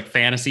of it was like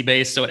fantasy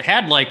based. So it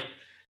had like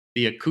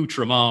the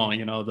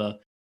accoutrement,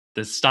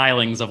 the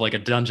stylings of like a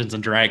Dungeons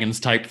and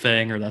Dragons type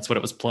thing, or that's what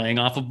it was playing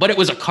off of. But it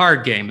was a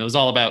card game. It was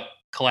all about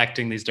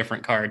collecting these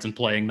different cards and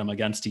playing them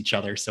against each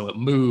other. So it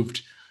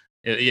moved.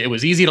 It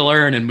was easy to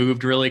learn and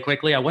moved really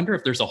quickly. I wonder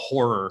if there's a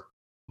horror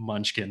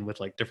Munchkin with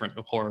like different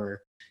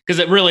horror, because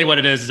it really what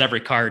it is every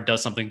card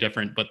does something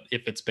different. But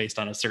if it's based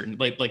on a certain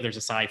like there's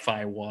a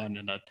sci-fi one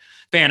and a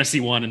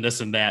fantasy one and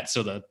this and that,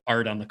 so the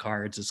art on the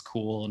cards is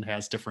cool and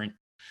has different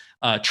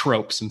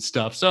tropes and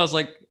stuff. So I was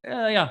like,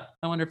 yeah,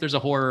 I wonder if there's a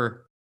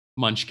horror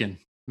Munchkin.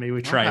 Maybe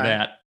we try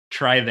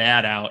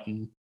that out.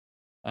 And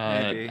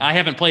I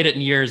haven't played it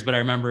in years, but I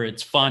remember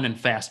it's fun and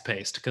fast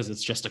paced because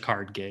it's just a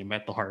card game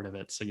at the heart of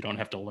it. So you don't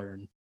have to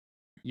learn.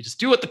 You just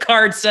do what the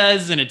card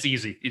says and it's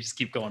easy. You just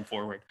keep going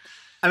forward.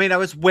 I mean, I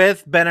was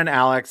with Ben and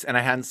Alex and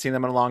I hadn't seen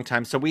them in a long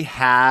time. So we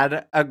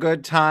had a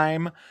good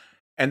time.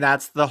 And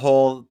that's the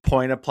whole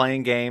point of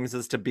playing games,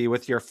 is to be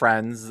with your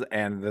friends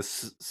and the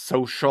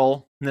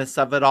socialness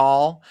of it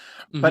all.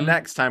 But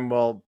next time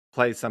we'll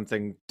play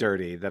something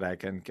dirty that I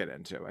can get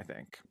into, I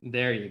think.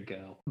 There you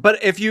go.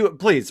 But if you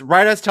please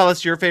write us, tell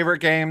us your favorite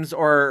games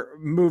or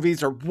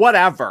movies or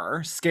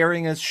whatever,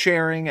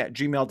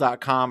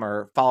 scaringisSharing@gmail.com,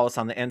 or follow us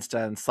on the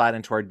Insta and slide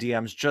into our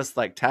DMs just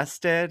like Tess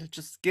did.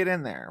 Just get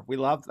in there. We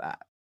love that.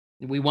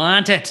 We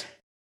want it.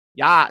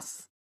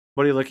 Yes.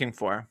 What are you looking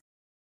for?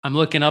 I'm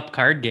looking up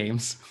card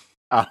games.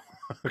 Oh,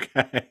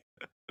 okay.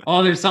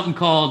 Oh, there's something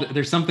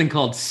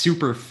called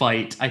Super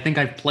Fight. I think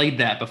I've played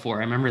that before.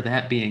 I remember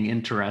that being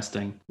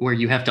interesting, where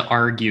you have to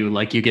argue,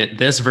 like you get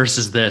this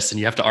versus this, and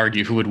you have to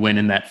argue who would win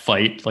in that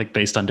fight, like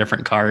based on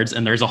different cards.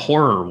 And there's a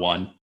horror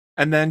one.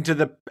 And then do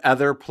the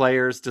other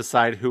players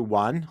decide who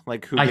won?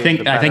 Like who? I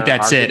think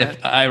that's argument?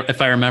 It.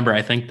 If I remember,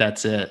 I think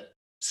that's it.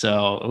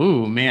 So,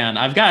 ooh, man,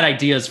 I've got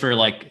ideas for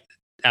like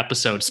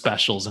episode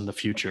specials in the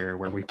future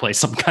where we play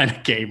some kind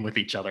of game with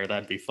each other.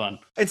 That'd be fun.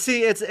 And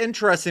see, it's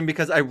interesting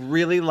because I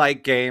really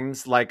like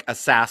games like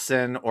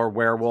Assassin or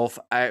Werewolf.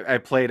 I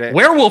played it.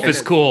 Werewolf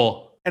is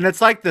cool. And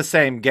it's like the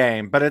same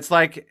game, but it's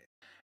like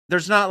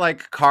there's not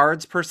like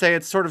cards per se.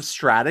 It's sort of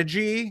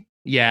strategy.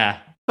 Yeah.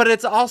 but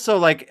it's also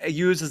like it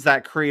uses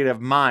that creative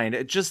mind.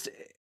 It just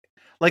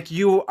like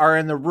you are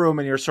in the room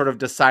and you're sort of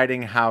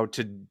deciding how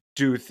to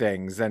do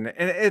things, and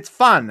it's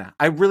fun.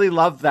 I really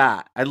love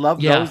that. I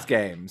love those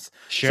games.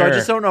 Sure. So I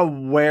just don't know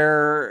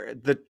where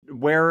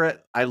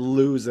I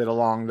lose it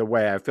along the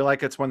way. I feel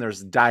like it's when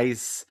there's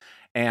dice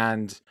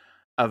and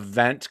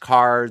event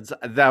cards.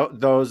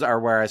 Those are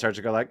where I start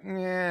to go like,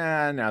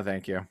 yeah, no,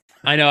 thank you.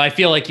 I know. I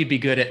feel like you'd be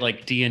good at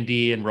like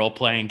D&D and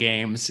role-playing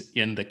games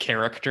in the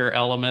character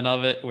element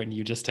of it, when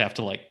you just have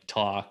to like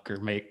talk or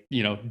make,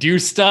 do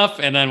stuff.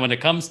 And then when it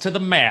comes to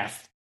the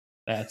math,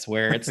 that's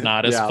where it's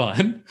not as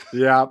fun.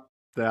 Yeah,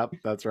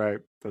 that's right.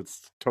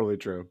 That's totally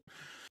true.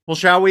 Well,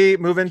 shall we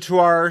move into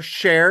our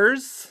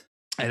shares?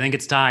 I think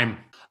it's time.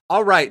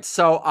 All right.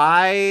 So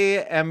I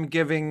am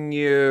giving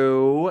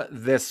you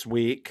this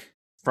week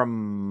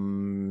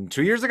from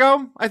 2 years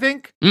ago, I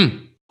think.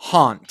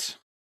 Haunt.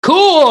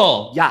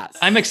 Cool. Yes.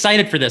 I'm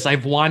excited for this.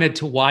 I've wanted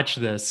to watch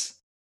this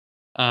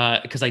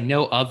because I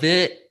know of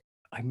it.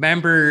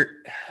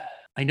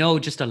 I know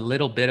just a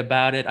little bit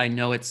about it. I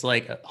know it's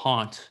like a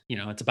haunt.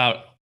 It's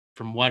about,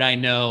 from what I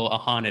know, a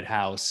haunted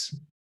house.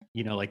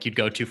 Like you'd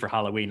go to for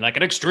Halloween, like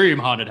an extreme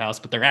haunted house,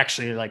 but they're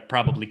actually like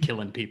probably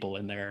killing people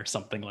in there or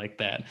something like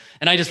that.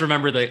 And I just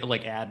remember the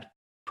like ad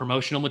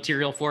promotional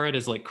material for it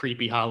is like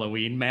creepy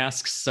Halloween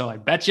masks. So I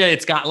bet you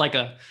it's got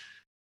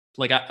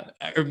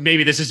or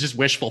maybe this is just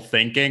wishful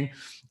thinking.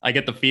 I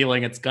get the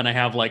feeling it's going to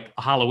have like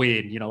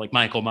Halloween, like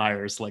Michael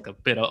Myers, like a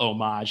bit of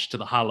homage to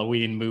the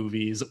Halloween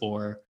movies,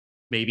 or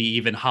maybe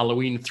even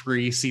Halloween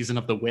 3 Season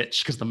of the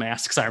Witch, because the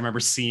masks I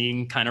remember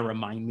seeing kind of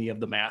remind me of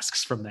the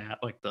masks from that,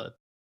 like the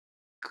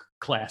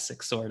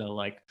classic sort of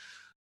like,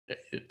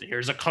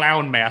 here's a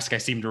clown mask I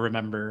seem to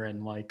remember,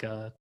 and like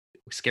a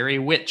scary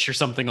witch or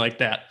something like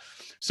that.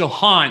 So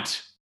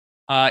Haunt.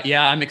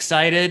 I'm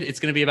excited. It's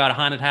going to be about a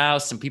haunted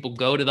house. Some people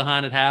go to the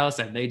haunted house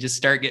and they just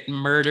start getting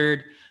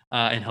murdered,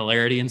 and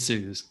hilarity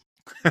ensues.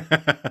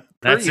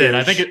 That's it.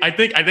 I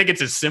think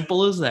it's as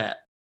simple as that.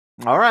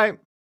 All right.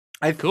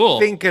 I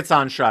think it's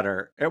on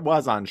Shudder. It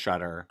was on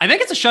Shudder. I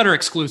think it's a Shudder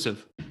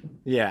exclusive.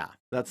 Yeah,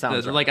 that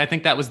sounds right. Like, I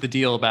think that was the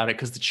deal about it,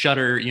 because the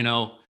Shudder,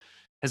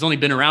 has only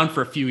been around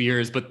for a few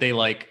years, but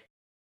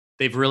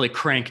they've really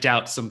cranked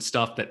out some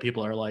stuff that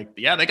people are like,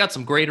 yeah, they got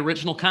some great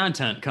original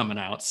content coming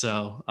out.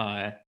 So,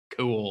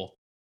 cool.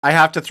 I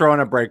have to throw in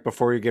a break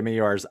before you give me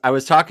yours. I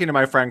was talking to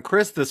my friend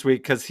Chris this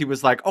week because he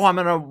was like, oh, I'm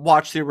going to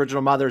watch the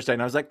original Mother's Day.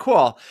 And I was like,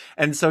 cool.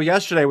 And so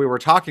yesterday we were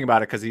talking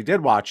about it because he did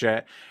watch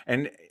it.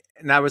 And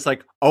I was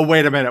like, oh,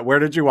 wait a minute. Where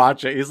did you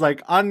watch it? He's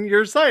like, on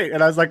your site.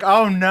 And I was like,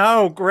 oh,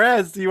 no,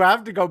 Chris, you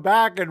have to go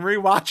back and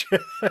rewatch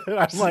it.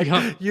 I'm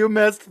like, you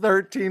missed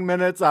 13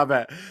 minutes of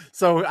it.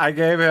 So I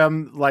gave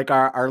him like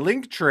our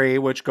link tree,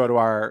 which go to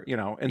our,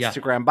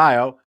 Instagram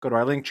bio, go to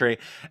our link tree.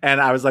 And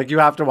I was like, you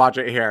have to watch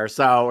it here.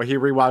 So he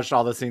rewatched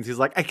all the scenes. He's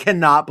like, I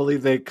cannot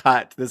believe they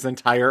cut this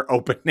entire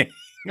opening.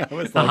 I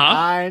was like,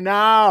 I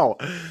know.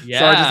 Yeah.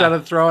 So I just had to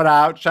throw it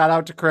out. Shout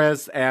out to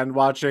Chris and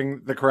watching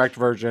the correct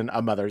version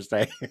of Mother's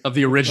Day. Of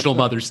the original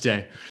Mother's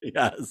Day.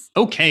 Yes.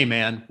 Okay,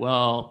 man.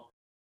 Well,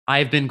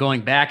 I've been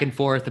going back and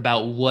forth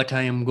about what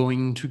I am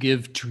going to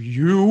give to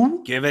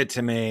you. Give it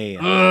to me.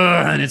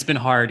 And it's been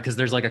hard because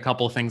there's like a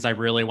couple of things I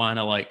really want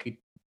to like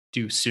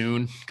do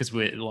soon, because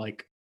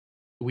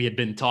we had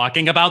been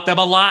talking about them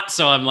a lot.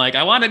 So I'm like,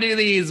 I want to do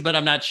these, but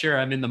I'm not sure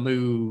I'm in the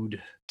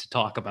mood to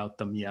talk about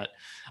them yet.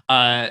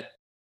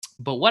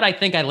 But what I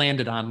think I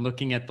landed on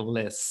looking at the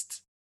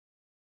list,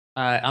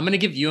 I'm going to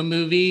give you a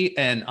movie.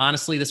 And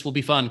honestly, this will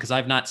be fun because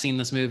I've not seen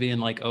this movie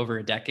in like over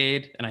a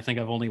decade. And I think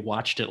I've only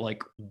watched it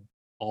like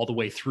all the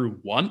way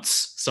through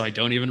once. So I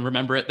don't even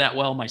remember it that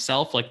well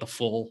myself, like the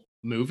full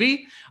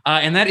movie.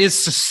 And that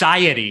is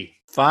Society.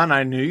 Fun.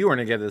 I knew you were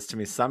going to give this to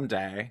me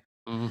someday.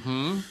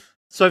 Mm-hmm.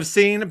 So I've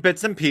seen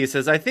bits and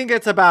pieces. I think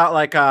it's about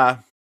like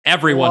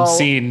everyone's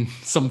seen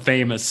some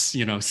famous,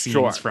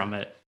 scenes from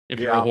it. If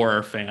you're a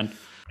horror fan.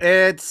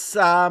 It's it's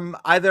an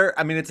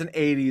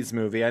 80s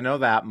movie. I know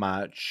that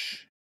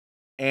much.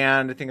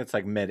 And I think it's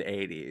like mid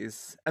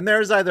 80s. And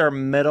there's either a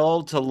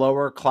middle to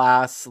lower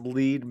class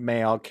lead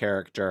male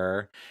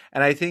character.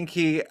 And I think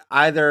he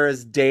either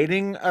is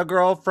dating a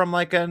girl from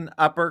like an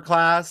upper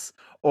class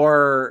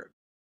or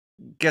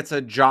gets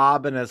a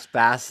job and is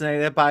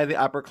fascinated by the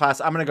upper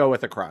class. I'm going to go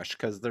with a crush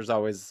because there's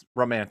always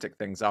romantic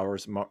things,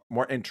 always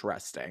more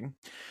interesting.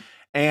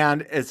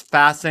 And is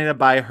fascinated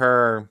by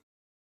her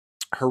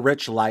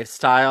rich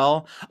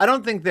lifestyle. I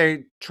don't think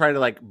they try to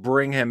like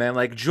bring him in,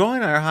 like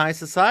join our high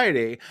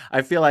society.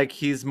 I feel like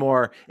he's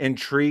more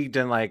intrigued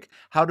and like,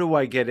 how do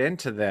I get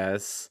into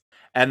this?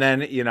 And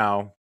then,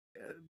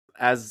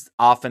 as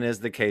often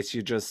is the case,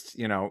 you just,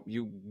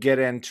 you get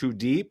in too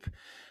deep,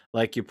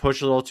 like you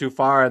push a little too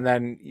far and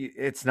then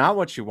it's not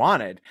what you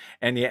wanted.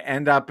 And you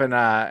end up in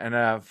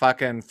a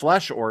fucking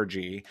flesh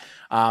orgy.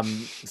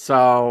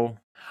 So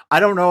I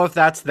don't know if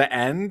that's the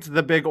end,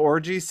 the big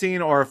orgy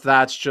scene, or if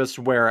that's just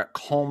where it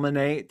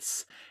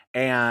culminates.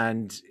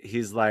 And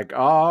he's like,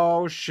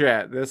 oh,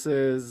 shit, this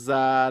is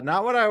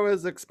not what I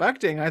was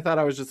expecting. I thought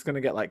I was just going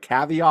to get like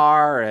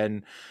caviar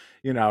and,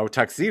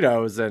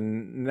 tuxedos,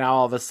 and now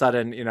all of a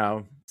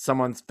sudden,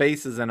 someone's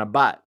face is in a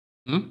butt.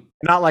 Hmm?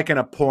 Not like in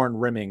a porn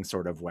rimming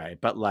sort of way,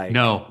 but like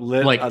No,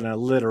 like in a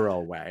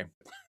literal way.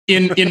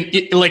 In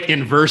like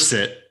inverse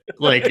it.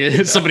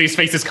 Like somebody's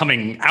face is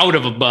coming out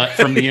of a butt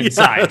from the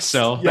inside. Yes,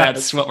 So yes,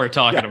 that's what we're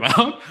talking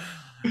about.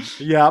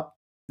 Yep.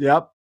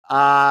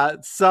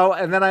 So,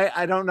 and then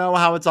I don't know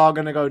how it's all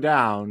going to go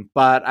down,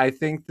 but I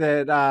think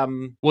that,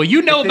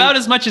 well, about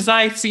as much as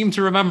I seem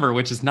to remember,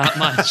 which is not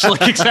much.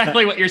 Like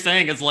exactly what you're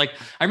saying is like,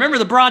 I remember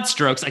the broad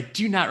strokes. I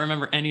do not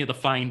remember any of the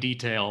fine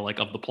detail, like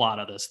of the plot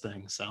of this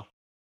thing. So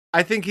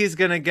I think he's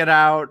going to get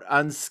out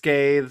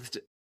unscathed,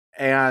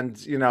 and,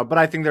 but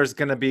I think there's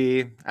going to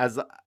be, as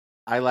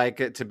I like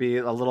it to be,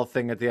 a little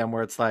thing at the end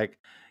where it's like,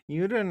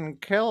 you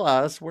didn't kill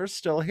us, we're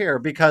still here,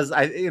 because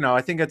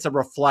I think it's a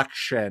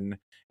reflection.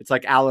 It's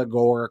like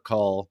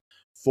allegorical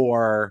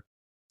for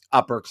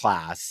upper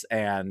class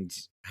and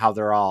how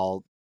they're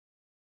all,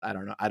 I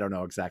don't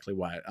know exactly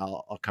what.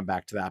 I'll come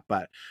back to that,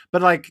 but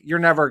like, you're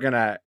never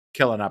gonna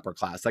kill an upper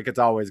class. Like, it's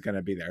always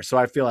gonna be there. So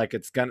I feel like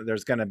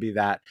there's gonna be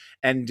that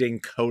ending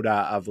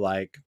coda of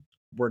like,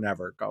 we're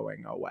never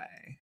going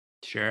away.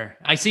 Sure.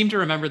 I seem to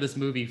remember this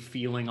movie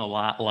feeling a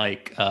lot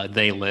like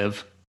They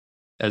Live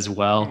as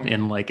well,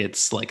 in like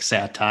it's like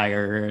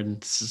satire,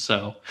 and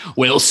so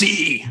we'll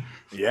see.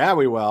 Yeah,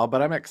 we will,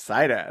 but I'm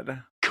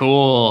excited.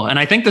 Cool. And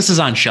I think this is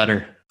on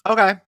Shudder.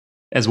 Okay.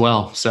 As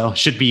well, so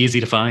should be easy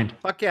to find.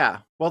 Fuck yeah.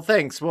 Well,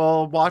 thanks.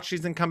 We'll watch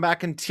these and come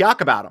back and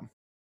talk about them.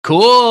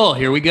 Cool.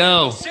 Here we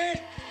go.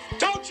 Sid,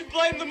 don't you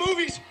blame the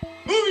movies.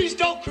 Movies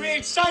don't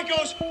create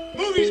psychos.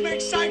 Movies make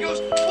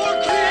psychos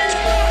more creative.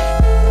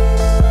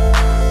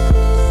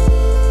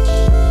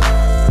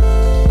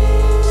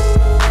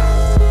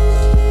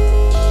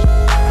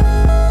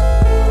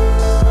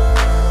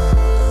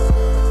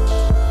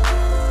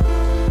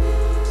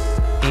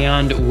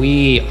 And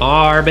we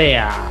are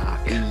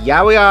back.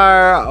 Yeah, we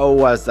are. Oh,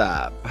 what's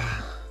up?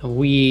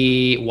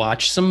 We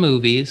watched some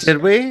movies.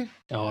 Did we?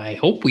 Oh, I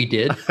hope we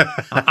did.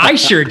 I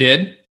sure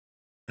did.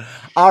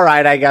 All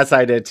right, I guess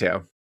I did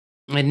too.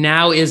 And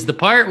now is the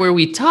part where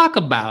we talk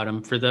about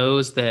them for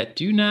those that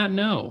do not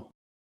know.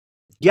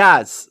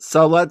 Yes.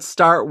 So let's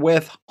start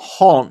with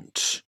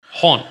Haunt.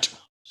 Haunt.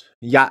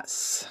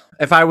 Yes.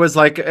 If I was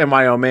like in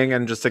Wyoming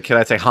and just a kid,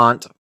 I'd say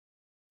Haunt.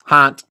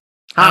 Haunt.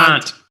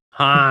 Haunt.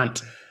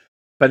 Haunt.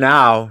 But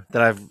now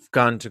that I've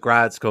gone to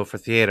grad school for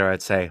theater,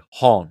 I'd say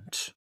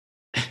Haunt.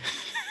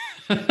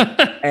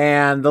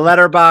 And the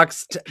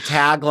Letterboxd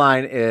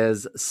tagline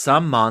is,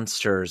 "Some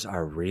monsters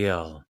are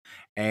real."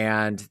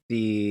 And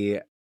the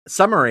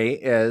summary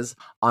is,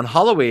 on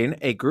Halloween,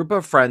 a group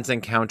of friends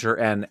encounter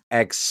an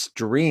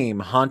extreme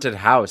haunted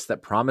house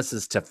that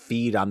promises to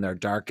feed on their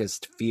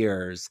darkest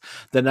fears.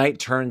 The night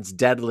turns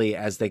deadly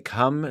as they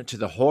come to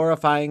the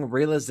horrifying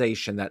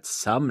realization that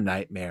some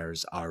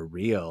nightmares are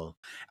real.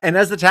 And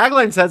as the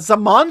tagline says,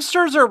 some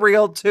monsters are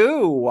real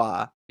too.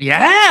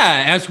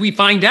 Yeah, as we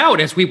find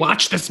out as we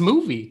watch this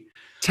movie.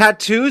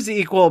 Tattoos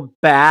equal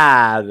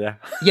bad.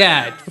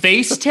 Yeah,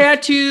 face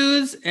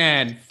tattoos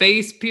and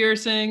face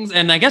piercings.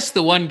 And I guess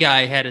the one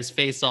guy had his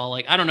face all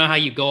like, I don't know how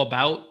you go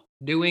about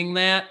doing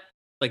that.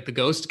 Like the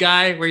ghost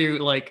guy, where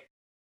you're like,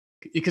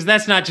 because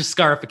that's not just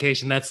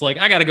scarification. That's like,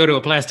 I got to go to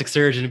a plastic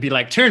surgeon and be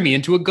like, turn me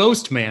into a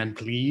ghost man,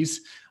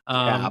 please.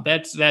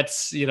 That's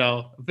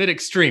a bit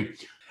extreme.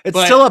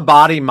 But still a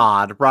body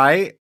mod,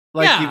 right?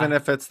 Like, yeah. Even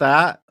if it's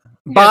that.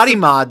 Body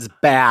mod's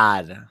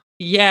bad.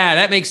 Yeah,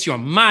 that makes you a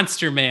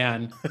monster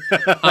man.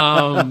 This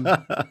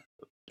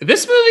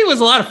movie was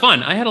a lot of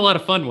fun. I had a lot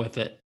of fun with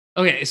it.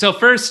 Okay, so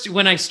first,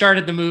 when I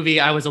started the movie,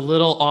 I was a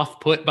little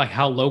off-put by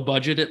how low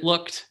budget it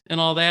looked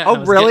and all that.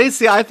 Oh, really?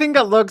 See, I think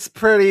it looks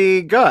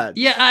pretty good.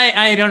 Yeah,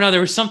 I don't know.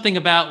 There was something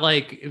about,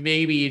 like,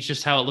 maybe it's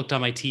just how it looked on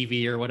my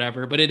TV or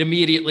whatever, but it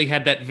immediately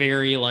had that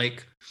very,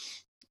 like,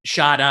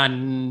 shot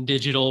on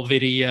digital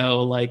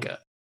video, like,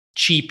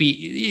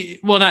 cheapy,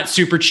 well, not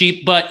super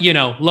cheap, but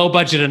low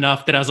budget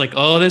enough that I was like,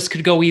 oh, this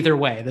could go either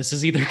way. This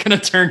is either going to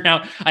turn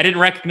out, I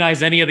didn't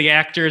recognize any of the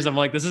actors. I'm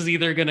like, this is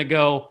either going to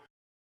go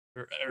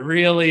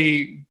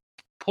really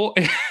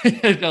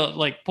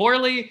like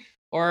poorly,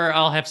 or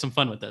I'll have some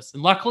fun with this.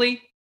 And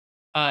luckily,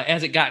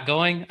 as it got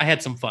going, I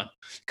had some fun,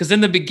 because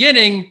in the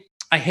beginning,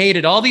 I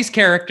hated all these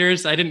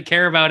characters. I didn't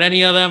care about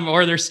any of them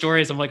or their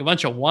stories. I'm like a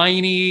bunch of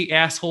whiny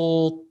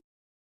asshole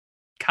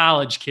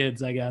college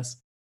kids, I guess.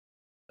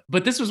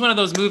 But this was one of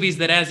those movies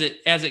that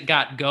as it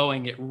got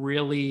going, it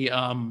really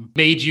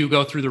made you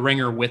go through the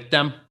ringer with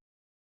them.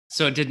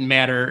 So it didn't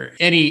matter.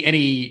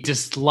 Any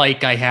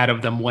dislike I had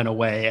of them went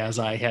away as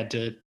I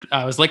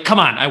was like, come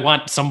on, I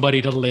want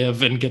somebody to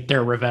live and get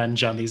their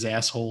revenge on these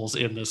assholes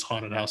in this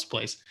haunted house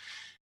place.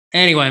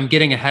 Anyway, I'm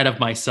getting ahead of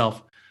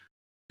myself.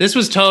 This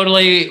was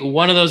totally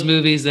one of those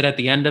movies that at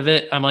the end of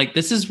it, I'm like,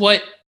 this is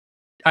what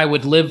I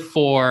would live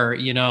for,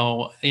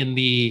 in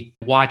the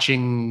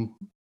watching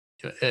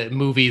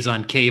movies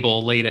on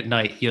cable late at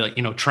night,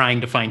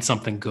 trying to find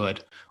something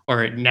good,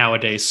 or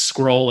nowadays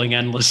scrolling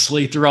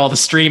endlessly through all the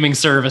streaming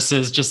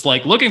services, just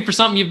like looking for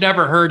something you've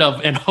never heard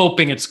of and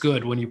hoping it's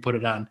good when you put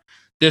it on.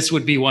 this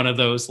would be one of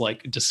those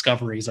like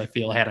discoveries I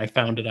feel had I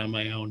found it on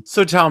my own.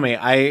 So tell me,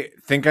 I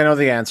think I know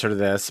the answer to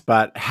this,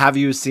 but have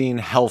you seen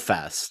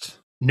Hellfest?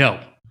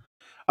 No.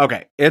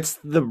 Okay, it's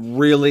the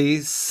really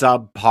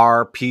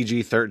subpar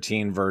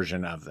PG-13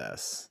 version of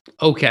this.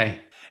 Okay.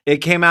 It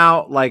came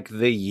out like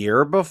the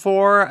year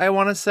before, I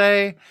want to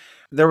say.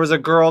 There was a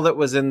girl that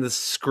was in the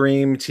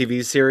Scream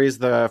TV series,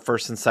 the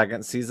first and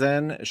second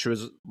season. She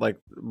was like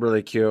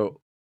really cute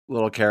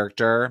little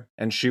character,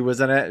 and she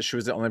was in it. She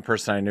was the only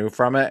person I knew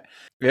from it.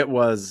 It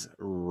was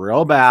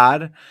real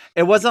bad.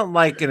 It wasn't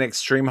like an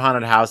extreme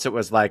haunted house. It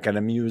was like an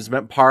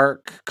amusement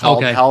park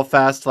called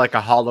Hellfest, like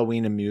a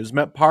Halloween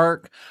amusement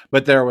park.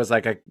 But there was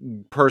like a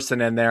person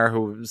in there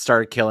who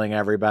started killing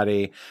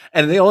everybody.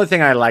 And the only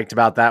thing I liked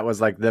about that was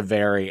like the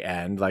very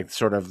end, like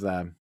sort of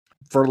the,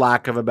 for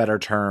lack of a better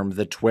term,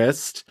 the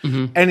twist.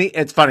 Mm-hmm. And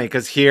it's funny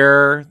because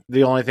here,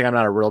 the only thing I'm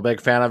not a real big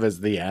fan of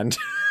is the end.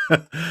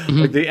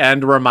 Like the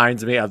end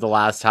reminds me of The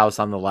Last House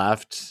on the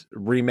Left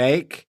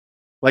remake.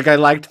 Like I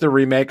liked the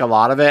remake, a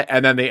lot of it,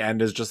 and then the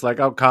end is just like,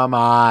 oh come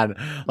on.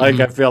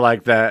 Like I feel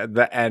like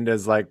the end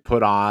is like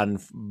put on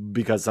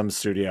because some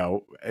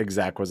studio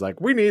exec was like,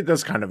 we need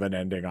this kind of an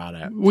ending on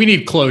it. We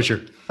need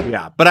closure.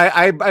 Yeah, but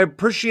I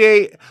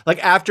appreciate,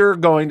 like after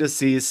going to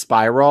see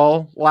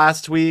Spiral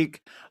last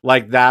week,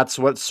 like that's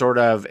what sort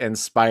of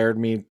inspired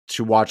me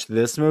to watch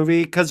this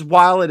movie, because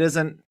while it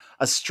isn't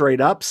a straight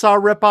up Saw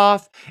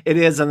ripoff, it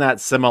is in that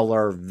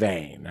similar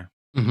vein.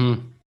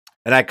 Mm-hmm.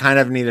 And I kind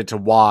of needed to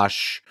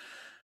wash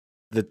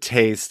the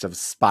taste of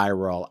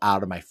Spiral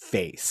out of my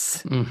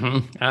face.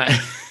 Mm-hmm.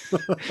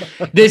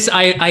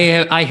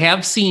 I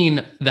have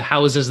seen The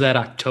Houses That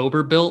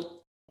October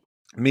Built.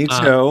 Me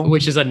too.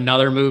 Which is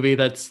another movie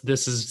this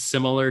is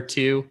similar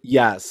to.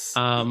 Yes.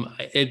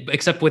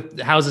 Except with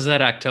Houses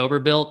That October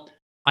Built,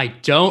 I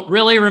don't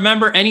really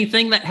remember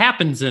anything that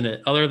happens in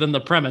it other than the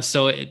premise.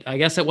 So I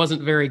guess it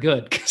wasn't very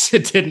good because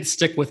it didn't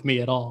stick with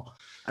me at all.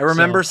 I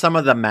remember some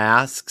of the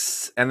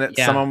masks, and that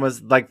someone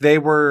was like, they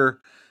were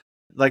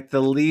like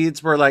the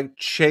leads were like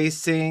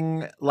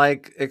chasing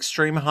like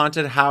extreme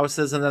haunted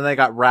houses, and then they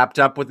got wrapped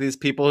up with these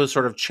people who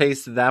sort of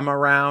chased them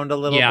around a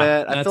little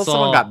bit. I feel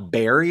someone got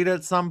buried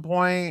at some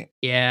point.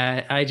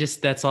 Yeah,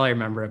 that's all I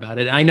remember about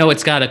it. I know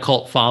it's got a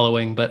cult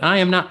following, but I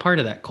am not part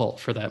of that cult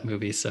for that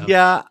movie. So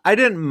yeah, I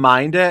didn't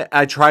mind it.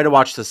 I tried to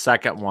watch the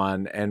second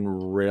one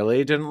and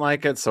really didn't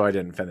like it, so I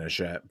didn't finish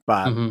it.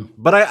 But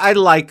but I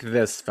like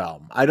this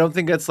film. I don't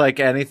think it's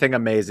like anything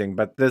amazing,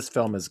 but this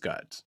film is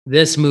good.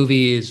 This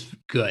movie is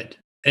good.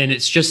 And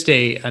it's just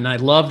and I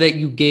love that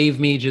you gave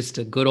me just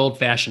a good old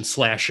fashioned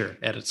slasher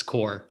at its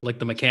core. Like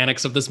the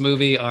mechanics of this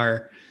movie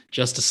are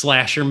just a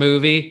slasher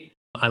movie.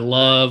 I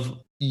love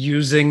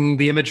using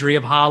the imagery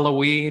of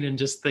Halloween and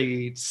just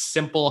the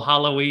simple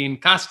Halloween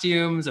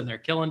costumes, and they're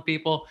killing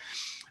people.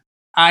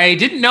 I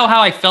didn't know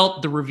how I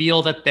felt the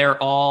reveal that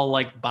they're all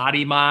like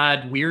body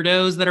mod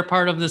weirdos that are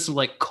part of this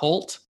like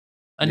cult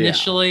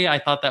initially. I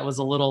thought that was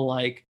a little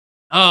like,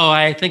 oh,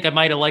 I think I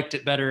might have liked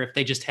it better if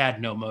they just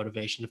had no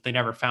motivation, if they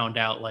never found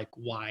out like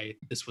why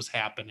this was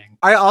happening.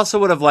 I also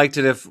would have liked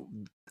it if,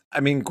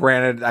 I mean,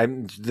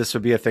 granted, this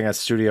would be a thing a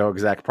studio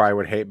exec probably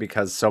would hate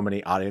because so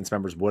many audience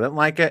members wouldn't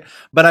like it.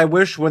 But I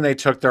wish when they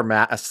took their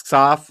masks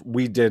off,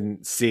 we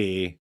didn't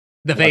see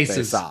the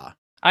faces. They saw.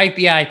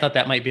 I thought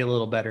that might be a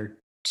little better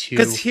too.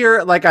 Because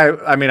here, like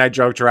I mean, I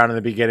joked around in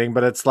the beginning,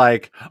 but it's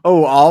like,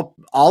 oh,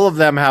 all of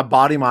them have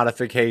body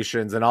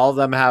modifications and all of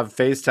them have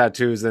face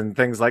tattoos and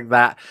things like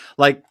that.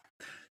 Like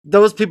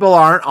those people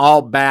aren't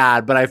all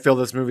bad, but I feel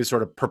this movie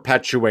sort of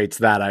perpetuates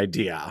that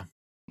idea.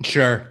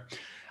 Sure.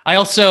 I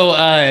also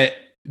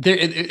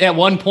at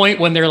one point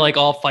when they're like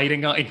all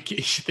fighting,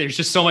 there's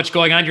just so much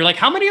going on. You're like,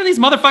 how many of these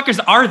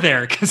motherfuckers are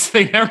there? Because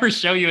they never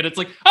show you it. It's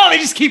like, oh, they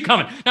just keep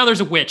coming. Now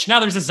there's a witch. Now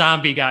there's a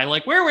zombie guy.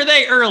 Like, where were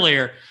they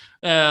earlier?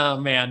 Oh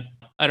man,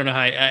 I don't know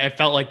how I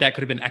felt like that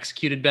could have been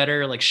executed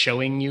better, like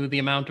showing you the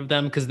amount of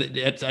them. Because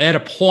at a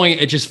point,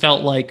 it just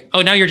felt like,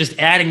 oh, now you're just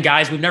adding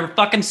guys we've never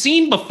fucking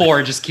seen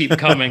before. Just keep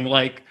coming.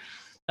 Like,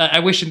 I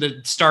wish in the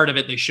start of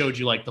it they showed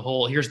you like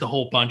here's the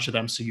whole bunch of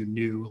them, so you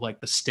knew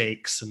like the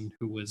stakes and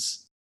who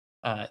was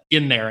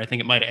in there. I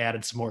think it might have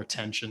added some more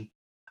attention.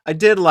 I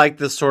did like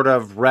the sort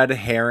of red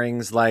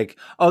herrings, like,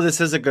 oh,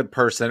 this is a good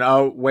person.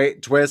 Oh,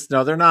 wait, twist.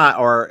 No, they're not.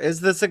 Or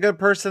is this a good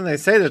person? They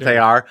say that they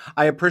are.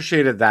 I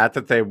appreciated that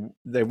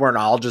they weren't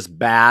all just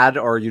bad,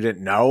 or you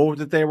didn't know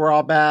that they were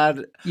all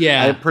bad.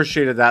 Yeah. I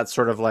appreciated that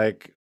sort of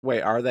like,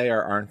 wait, are they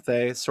or aren't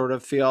they sort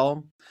of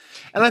feel.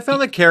 And I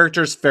found the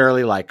characters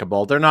fairly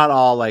likable. They're not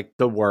all like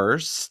the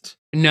worst.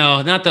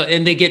 No, not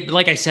and they get,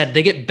 like I said,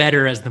 they get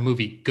better as the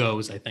movie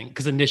goes, I think.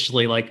 Because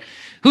initially, like,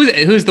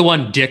 who's the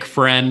one dick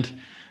friend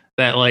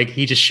that like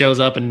he just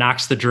shows up and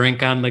knocks the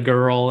drink on the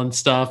girl and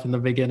stuff in the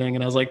beginning,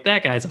 and I was like,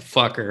 that guy's a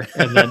fucker.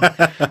 And then,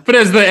 but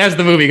as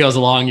the movie goes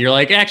along, you're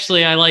like,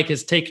 actually, I like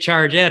his take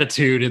charge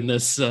attitude in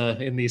this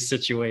in these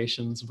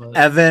situations. But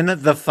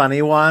Evan, the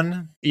funny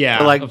one,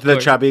 yeah, like the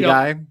chubby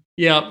guy,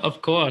 yeah,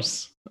 of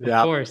course,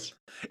 of course.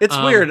 It's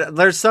weird.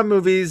 There's some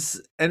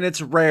movies, and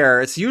it's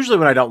rare. It's usually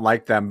when I don't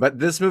like them, but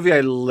this movie,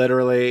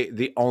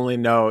 the only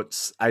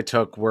notes I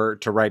took were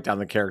to write down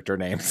the character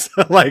names.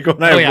 Like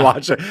when I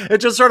watch it, it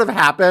just sort of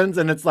happens,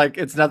 and it's like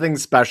it's nothing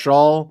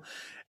special,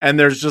 and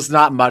there's just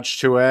not much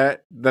to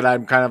it that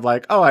I'm kind of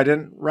like, oh, I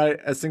didn't write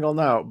a single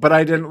note, but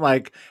I didn't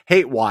like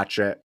hate watch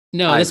it.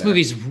 No, either. This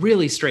movie's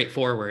really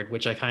straightforward,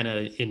 which I kind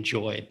of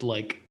enjoyed.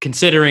 Like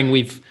considering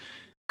we've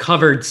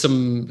covered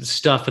some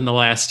stuff in the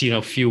last,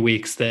 few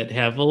weeks that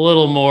have a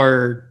little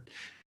more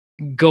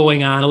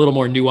going on, a little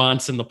more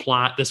nuance in the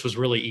plot. This was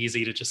really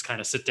easy to just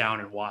kind of sit down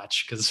and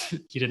watch because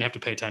you didn't have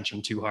to pay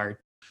attention too hard.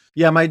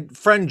 Yeah, my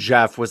friend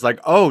Jeff was like,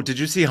 oh, did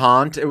you see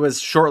Haunt? It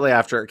was shortly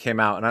after it came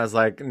out. And I was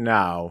like,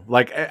 no.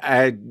 Like,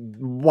 I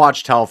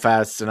watched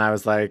Hellfest and I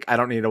was like, I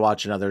don't need to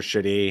watch another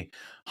shitty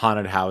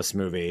haunted house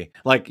movie.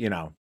 Like,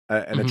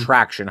 an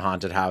attraction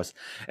haunted house.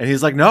 And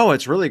he's like, no,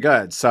 it's really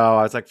good. So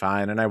I was like,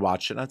 fine. And I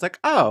watched it and I was like,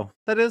 oh,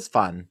 that is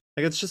fun.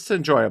 Like, it's just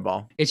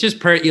enjoyable. It's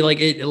just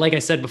like I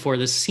said before,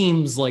 this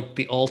seems like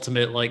the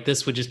ultimate, like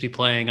this would just be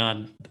playing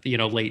on,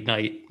 late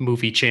night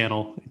movie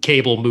channel,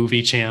 cable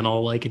movie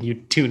channel. Like, and you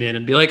tune in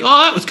and be like,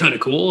 oh, that was kind of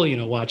cool.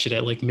 Watch it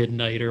at like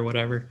midnight or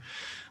whatever.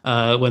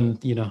 When,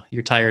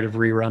 you're tired of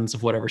reruns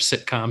of whatever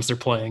sitcoms they're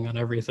playing on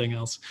everything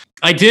else.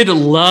 I did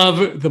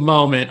love the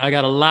moment. I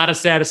got a lot of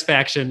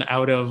satisfaction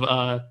out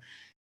of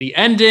the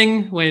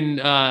ending when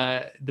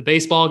the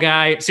baseball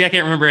guy, I can't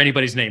remember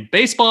anybody's name.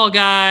 Baseball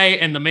guy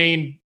and the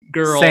main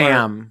girl.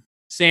 Sam.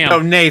 Oh,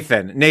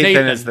 Nathan.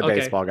 Nathan is the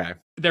baseball guy.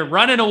 They're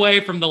running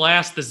away from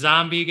the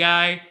zombie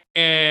guy.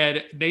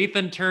 And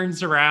Nathan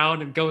turns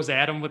around and goes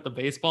at him with the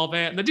baseball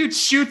bat. And the dude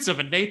shoots him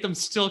and Nathan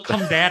still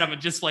comes at him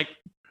and just like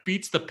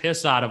beats the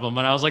piss out of him.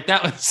 And I was like,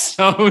 that was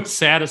so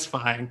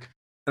satisfying.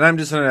 And I'm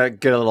just gonna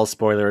get a little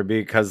spoiler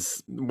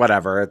because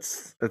whatever,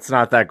 it's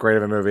not that great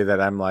of a movie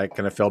that I'm like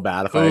gonna feel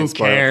bad if I spoil it for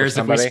cares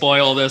if we somebody.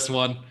 spoil this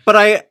one? But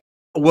I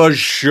was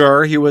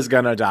sure he was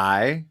gonna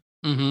die.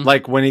 Mm-hmm.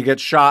 Like when he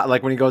gets shot,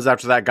 like when he goes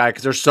after that guy,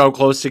 because they're so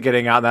close to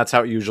getting out, and that's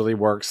how it usually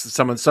works.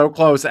 Someone's so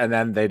close and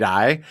then they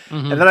die.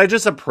 Mm-hmm. And then I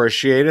just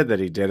appreciated that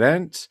he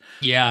didn't.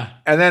 Yeah.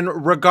 And then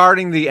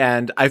regarding the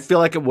end, I feel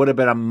like it would have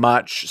been a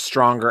much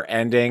stronger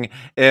ending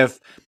if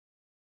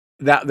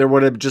that there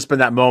would have just been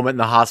that moment in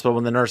the hospital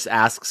when the nurse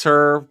asks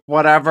her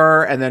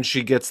whatever, and then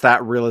she gets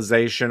that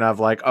realization of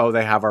like, oh,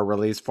 they have our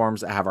release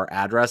forms that have our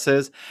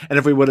addresses. And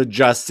if we would have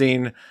just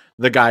seen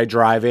the guy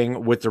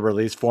driving with the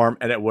release form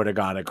and it would have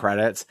gone to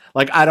credits.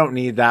 Like, I don't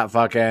need that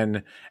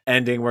fucking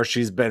ending where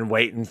she's been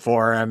waiting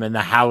for him in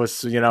the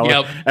house,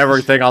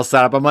 everything all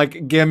set up. I'm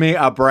like, give me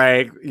a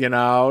break. You're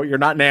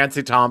not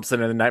Nancy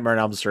Thompson in Nightmare on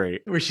Elm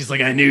Street. Where she's like,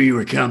 I knew you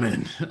were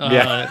coming.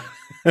 Yeah.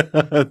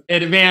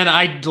 And man,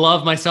 I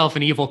love myself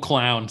an evil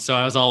clown. So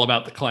I was all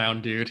about the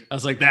clown dude. I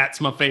was like,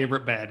 that's my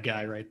favorite bad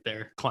guy right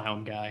there.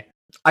 Clown guy.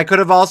 I could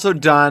have also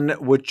done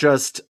with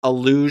just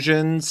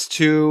allusions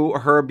to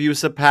her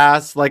abusive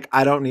past. Like,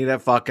 I don't need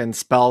it fucking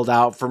spelled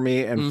out for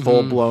me in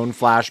full-blown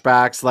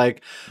flashbacks.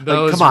 Like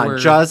come on,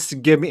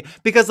 just give me...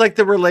 Because, like,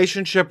 the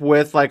relationship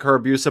with, like, her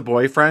abusive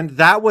boyfriend,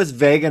 that was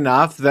vague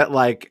enough that,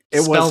 like, it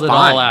was fine. Spelled it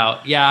all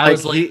out. Yeah, I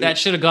was like, that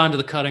should have gone to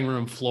the cutting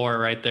room floor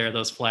right there,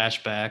 those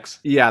flashbacks.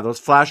 Yeah,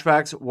 those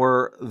flashbacks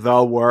were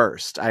the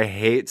worst. I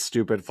hate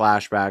stupid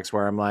flashbacks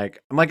where I'm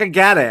like, I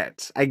get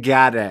it.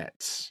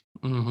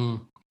 Mm-hmm.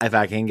 I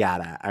fucking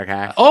got it.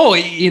 Okay. Oh,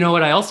 you know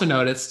what I also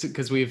noticed,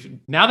 because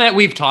now that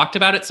we've talked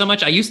about it so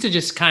much, I used to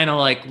just kind of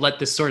like let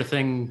this sort of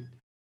thing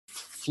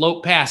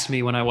float past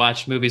me when I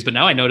watch movies, but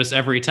now I notice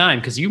every time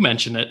because you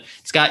mentioned it.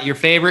 It's got your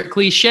favorite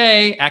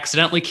cliche,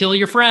 accidentally kill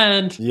your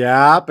friend.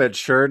 Yep, it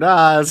sure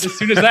does. As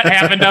soon as that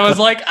happened, I was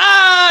like,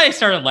 I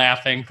started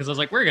laughing because I was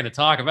like, we're going to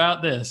talk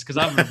about this because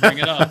I'm going to bring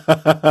it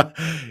up.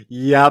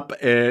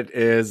 Yep, it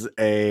is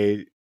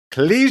a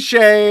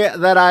cliche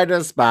that I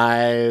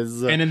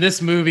despise. And in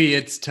this movie,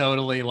 it's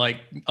totally like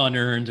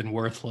unearned and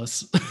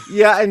worthless.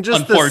 Yeah, and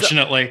just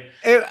unfortunately,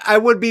 I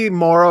would be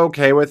more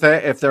okay with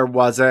it if there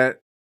wasn't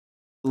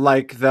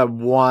like the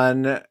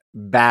one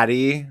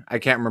baddie, I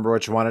can't remember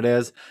which one it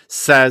is,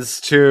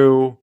 says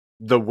to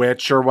the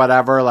witch or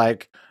whatever,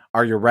 like,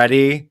 are you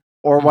ready?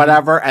 Or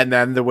whatever, and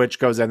then the witch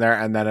goes in there,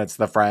 and then it's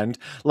the friend.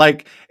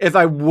 Like, if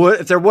there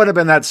would have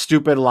been that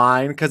stupid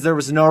line, because there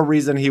was no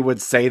reason he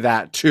would say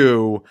that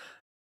to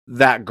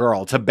that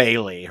girl, to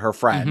Bailey, her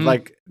friend.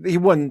 Like, he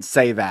wouldn't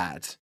say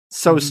that.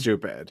 So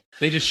stupid.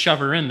 They just shove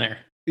her in there.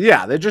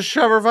 Yeah, they just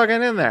shove her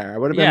fucking in there. I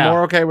would have been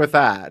more okay with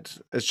that.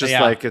 It's just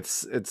like,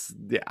 it's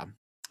yeah.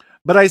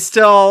 But I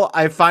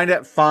find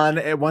it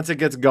fun. Once it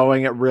gets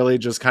going, it really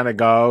just kind of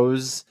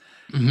goes.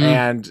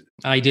 And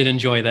I did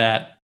enjoy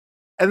that.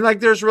 And like,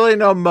 there's really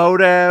no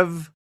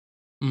motive,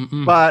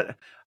 but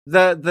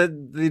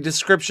the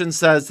description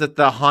says that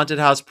the haunted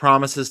house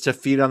promises to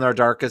feed on their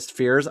darkest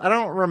fears. I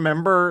don't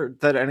remember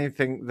that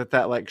anything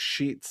that like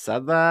sheet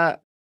said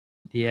that.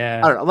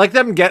 Yeah. I don't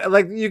know.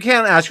 Like you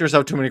can't ask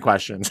yourself too many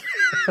questions.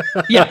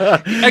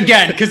 Yeah.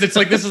 Again, because it's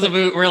like, this is a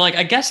movie where like,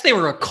 I guess they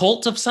were a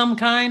cult of some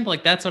kind.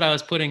 Like that's what I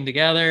was putting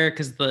together.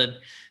 Because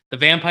the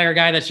vampire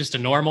guy that's just a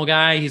normal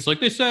guy. He's like,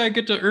 they say I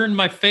get to earn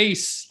my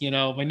face,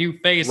 my new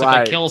face if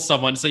I kill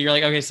someone. So you're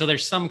like, okay, so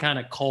there's some kind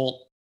of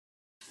cult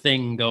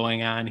thing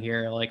going on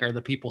here. Like, are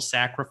the people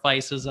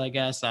sacrifices, I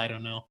guess? I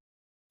don't know.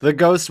 The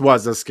ghost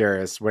was the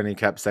scariest when he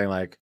kept saying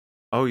like,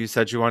 oh, you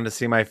said you wanted to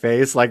see my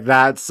face? Like,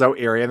 that's so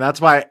eerie. And that's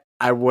why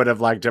I would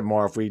have liked it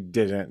more if we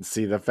didn't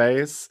see the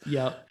face.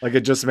 Yeah. Like,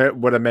 it just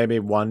would have made me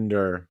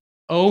wonder.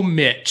 Oh,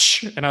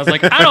 Mitch. And I was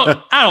like, I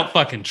don't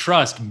fucking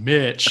trust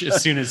Mitch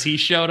as soon as he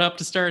showed up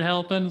to start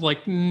helping.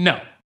 Like,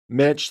 no.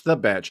 Mitch the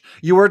bitch.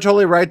 You were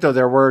totally right, though.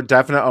 There were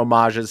definite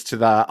homages to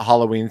the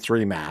Halloween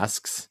 3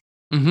 masks.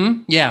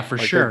 Mm-hmm. Yeah, for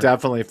sure. It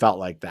definitely felt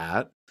like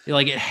that.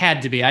 Like, it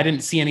had to be. I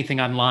didn't see anything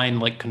online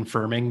like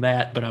confirming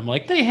that, but I'm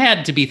like, they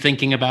had to be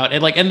thinking about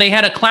it. Like, and they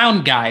had a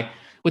clown guy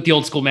with the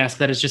old school mask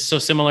that is just so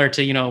similar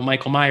to,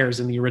 Michael Myers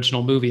in the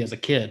original movie as a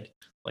kid.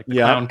 Like the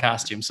clown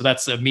costume. So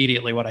that's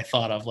immediately what I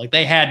thought of. Like,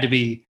 they had to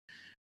be.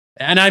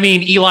 And I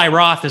mean, Eli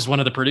Roth is one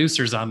of the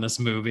producers on this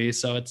movie.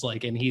 So it's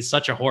like, and he's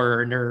such a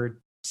horror nerd.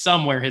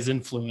 Somewhere his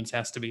influence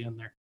has to be in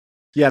there.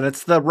 Yeah, and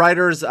it's the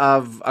writers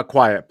of A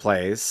Quiet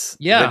Place.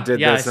 Yeah, that did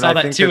this. I saw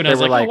that too. And I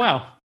was like, oh,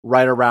 wow.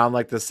 Right around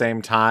like the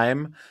same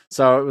time.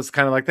 So it was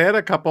kind of like they had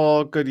a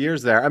couple good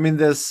years there. I mean,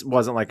 this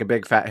wasn't like a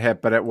big fat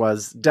hit, but it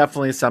was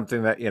definitely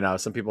something that,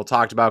 some people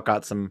talked about,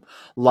 got some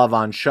love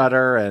on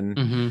Shudder,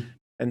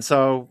 and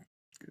so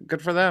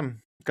good for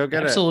them. Go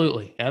get it.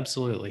 Absolutely.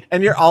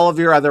 And all of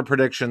your other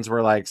predictions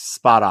were like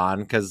spot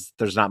on because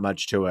there's not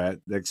much to it.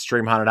 The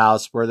Extreme Haunted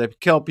House where they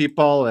kill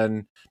people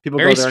and people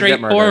very go there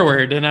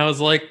straightforward. And I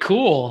was like,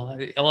 cool.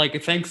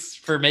 Like, thanks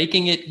for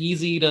making it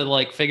easy to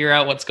like figure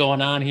out what's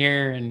going on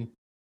here, and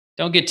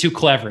don't get too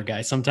clever,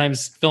 guys.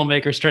 Sometimes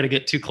filmmakers try to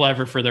get too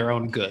clever for their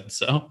own good.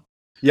 So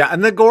yeah,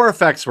 and the gore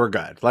effects were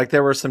good. Like,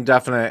 there were some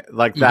definite,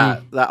 like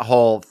that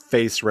whole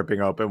face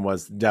ripping open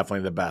was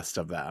definitely the best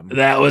of them.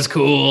 That was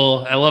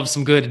cool. I love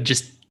some good,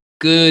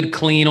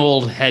 clean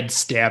old head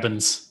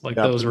stabbings. Like,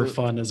 those were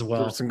fun as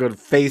well. Some good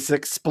face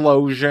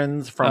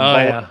explosions from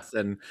bullets,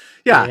 and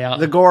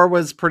the gore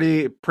was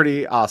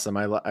pretty awesome.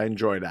 I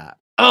enjoyed that.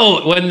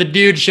 Oh, when the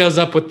dude shows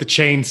up with the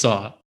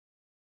chainsaw.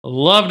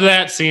 Loved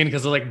that scene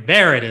because like,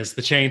 there it is.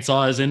 The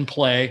chainsaw is in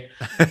play.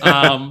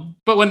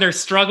 But when they're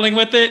struggling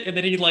with it and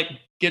then he like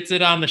gets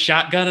it on the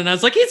shotgun and I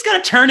was like, he's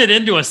going to turn it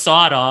into a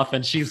sawed off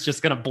and she's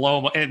just going to blow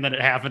him. And then it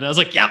happened. I was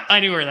like, yep,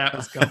 I knew where that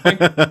was going.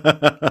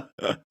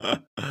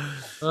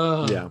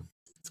 Yeah,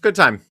 it's a good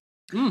time.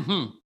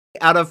 Mm-hmm.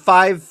 Out of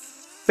 5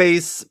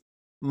 face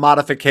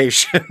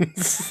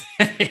modifications,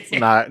 it's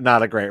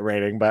not a great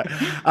rating, but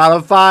out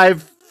of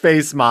 5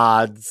 face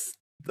mods,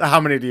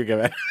 how many do you give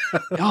it?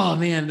 Oh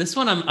man, this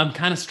one I'm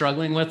kind of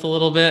struggling with a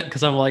little bit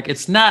because I'm like,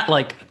 it's not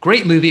like a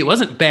great movie. It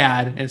wasn't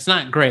bad, and it's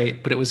not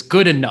great, but it was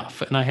good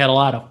enough, and I had a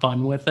lot of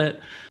fun with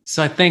it.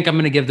 So I think I'm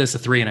going to give this a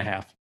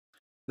 3.5.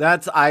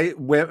 I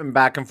went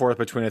back and forth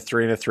between a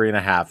 3 and a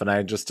 3.5, and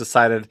I just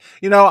decided,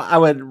 I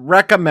would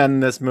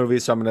recommend this movie,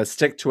 so I'm going to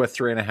stick to a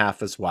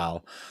 3.5 as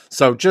well.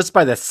 So just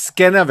by the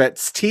skin of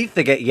its teeth,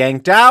 they get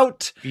yanked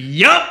out.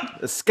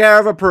 Yup. The scare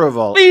of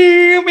approval. We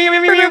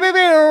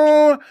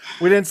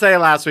didn't say it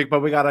last week, but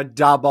we got a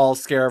double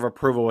scare of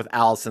approval with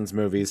Allison's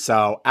movie.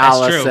 So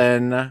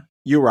Allison,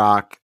 you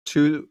rock.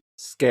 2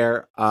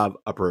 scare of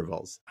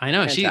approvals. I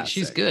know.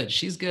 She's good.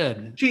 She's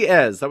good. She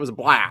is. That was a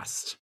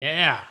blast.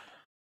 Yeah.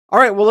 All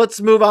right, well, let's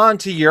move on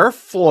to your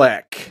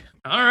flick.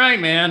 All right,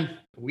 man.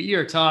 We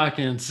are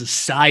talking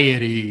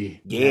Society.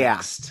 Yeah.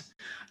 Next.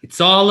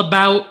 It's all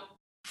about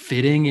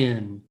fitting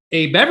in.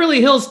 A Beverly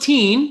Hills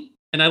teen,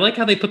 and I like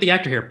how they put the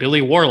actor here,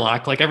 Billy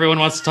Warlock, like everyone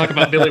wants to talk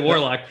about Billy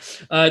Warlock,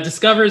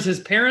 discovers his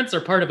parents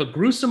are part of a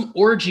gruesome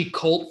orgy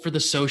cult for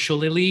the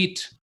social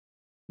elite.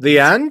 The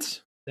end?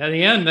 At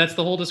the end, that's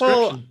the whole description.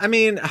 Well, I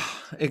mean,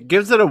 it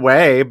gives it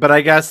away, but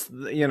I guess,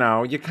 you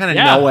kind of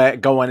know it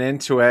going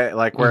into it,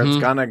 like where it's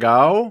gonna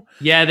go.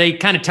 Yeah, they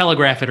kind of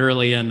telegraph it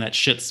early in that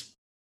shit's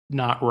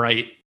not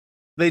right.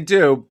 They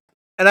do.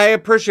 And I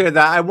appreciated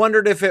that. I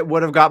wondered if it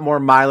would have got more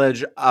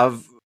mileage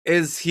of,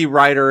 is he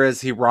right or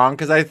is he wrong?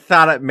 Because I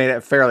thought it made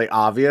it fairly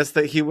obvious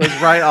that he was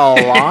right all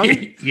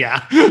along.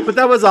 Yeah. But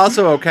that was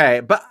also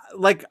okay. But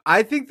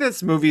I think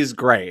this movie is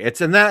great. It's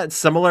in that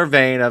similar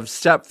vein of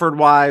Stepford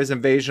Wives,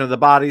 Invasion of the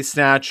Body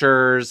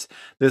Snatchers,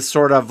 this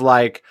sort of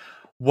like,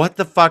 what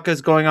the fuck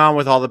is going on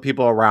with all the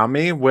people around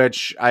me,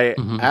 which I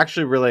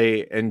actually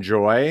really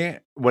enjoy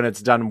when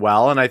it's done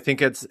well. And I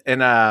think it's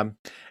in a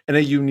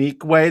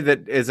unique way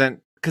that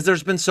isn't, because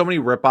there's been so many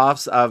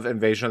ripoffs of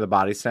Invasion of the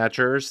Body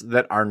Snatchers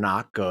that are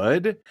not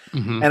good.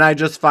 And I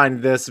just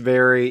find this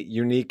very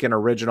unique and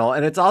original.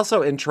 And it's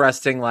also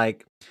interesting,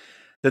 like,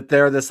 that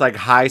they're this like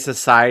high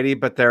society,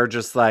 but they're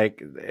just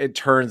like, it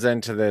turns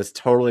into this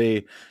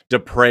totally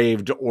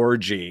depraved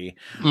orgy.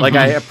 Like,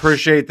 I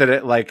appreciate that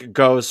it like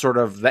goes sort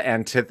of the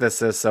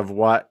antithesis of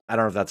what, I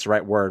don't know if that's the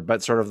right word,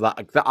 but sort of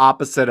the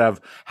opposite of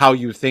how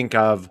you think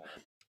of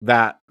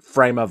that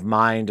frame of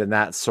mind and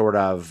that sort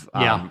of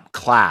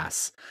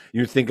class.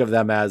 You think of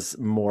them as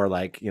more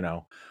like,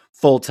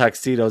 full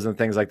tuxedos and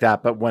things like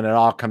that. But when it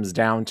all comes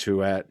down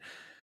to it,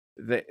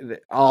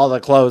 all the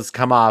clothes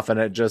come off and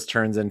it just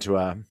turns into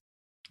a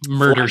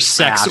murder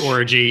sex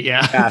orgy.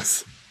 Yeah.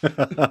 Yes.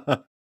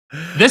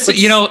 This,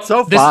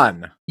 so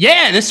fun.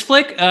 Yeah, this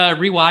flick,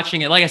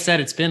 rewatching it, like I said,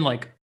 it's been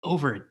like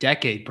over a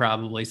decade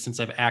probably since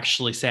I've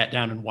actually sat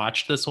down and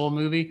watched this whole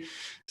movie.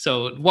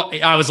 So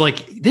I was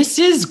like, this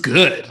is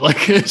good.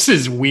 Like, this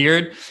is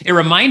weird. It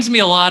reminds me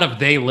a lot of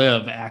They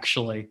Live,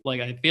 actually.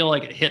 Like, I feel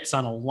like it hits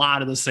on a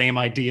lot of the same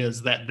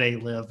ideas that They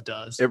Live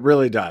does. It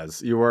really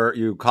does.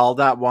 You called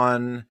that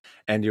one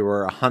and you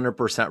were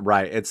 100%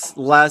 right. It's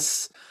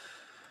less,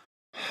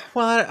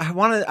 well,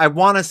 I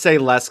want to say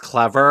less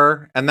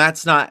clever, and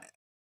that's not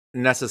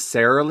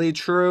necessarily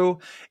true.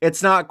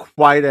 It's not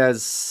quite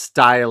as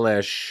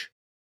stylish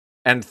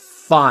and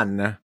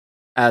fun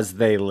as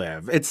They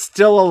Live. It's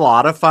still a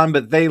lot of fun,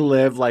 but They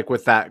Live, like,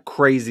 with that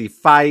crazy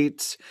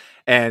fight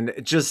and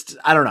just,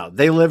 I don't know.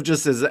 They Live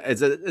just is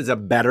a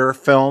better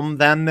film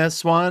than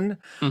this one,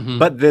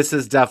 but this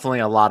is definitely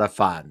a lot of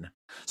fun.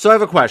 So I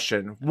have a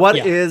question. What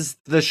is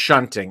the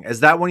shunting?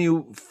 Is that when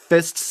you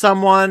fist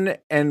someone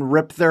and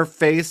rip their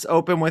face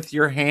open with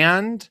your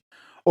hand?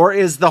 Or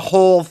is the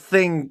whole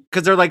thing,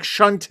 because they're like,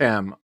 shunt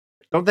him.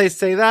 Don't they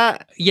say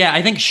that? Yeah,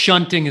 I think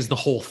shunting is the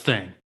whole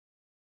thing.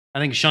 I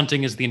think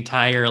shunting is the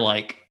entire,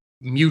 like,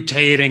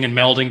 mutating and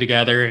melding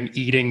together and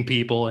eating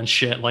people and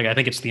shit. Like, I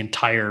think it's the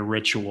entire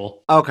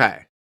ritual.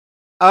 Okay.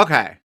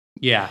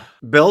 Yeah.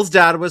 Bill's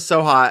dad was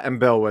so hot and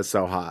Bill was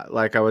so hot.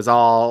 Like, I was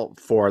all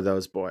for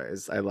those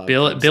boys. I love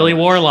Billy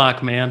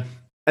Warlock, man.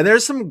 And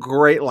there's some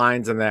great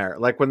lines in there.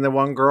 Like when the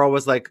one girl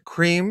was like,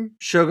 cream,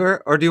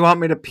 sugar, or do you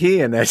want me to pee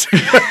in it?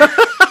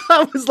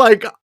 I was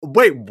like,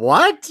 wait,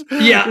 what?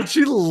 Yeah. Did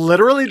she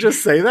literally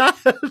just say that?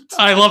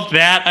 I love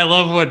that. I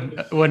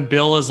love when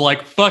Bill is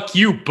like, fuck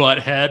you,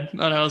 butthead.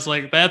 And I was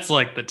like, that's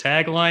like the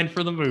tagline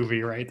for the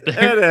movie right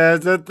there.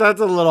 It is. That's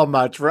a little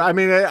much for, I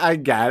mean, I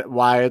get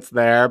why it's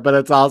there, but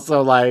it's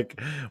also like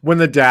when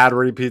the dad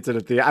repeats it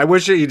at the, I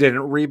wish that you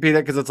didn't repeat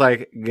it because it's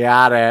like,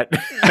 got it.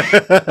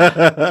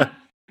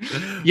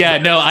 Yeah,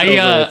 no,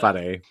 really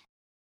funny.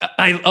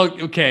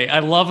 Okay, I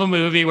love a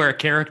movie where a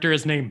character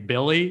is named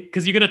Billy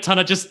because you get a ton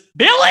of just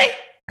Billy,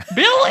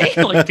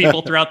 like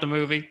people throughout the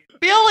movie.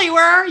 Billy,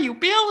 where are you,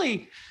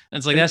 Billy? And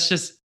it's like, that's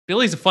just,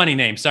 Billy's a funny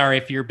name. Sorry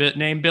if you're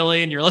named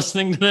Billy and you're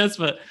listening to this,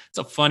 but it's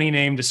a funny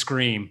name to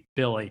scream,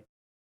 Billy.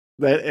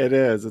 It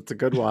is. It's a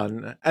good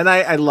one. And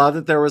I love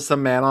that there was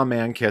some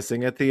man-on-man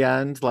kissing at the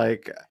end.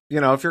 Like,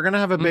 if you're going to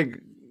have a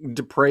big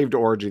depraved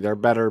orgy, there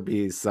better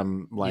be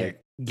some,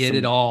 like, get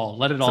it all.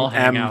 Let it all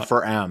hang out. M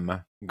for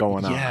M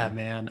going on. Yeah,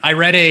 man. I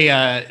read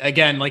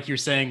again, like you're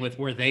saying, with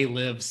Where They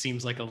Live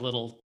seems like a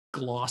little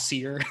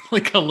glossier,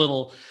 like a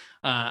little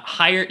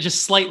higher,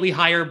 just slightly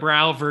higher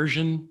brow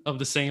version of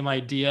the same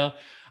idea.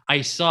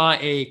 I saw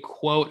a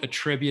quote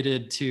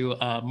attributed to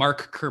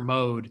Mark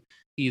Kermode.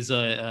 He's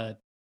a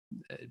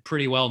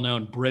pretty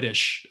well-known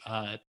British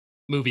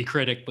movie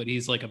critic, but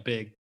he's like a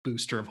big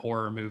booster of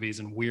horror movies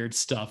and weird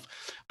stuff.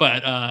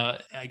 But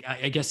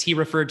I guess he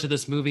referred to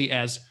this movie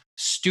as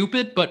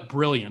stupid but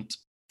brilliant,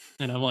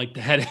 and I'm like,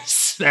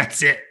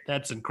 that's it.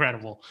 That's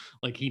incredible.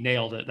 Like, he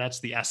nailed it. That's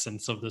the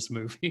essence of this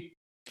movie.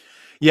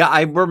 Yeah,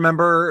 I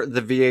remember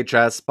the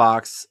VHS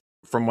box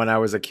from when I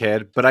was a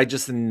kid, but I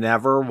just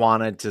never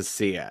wanted to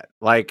see it.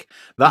 Like,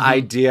 the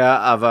idea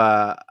of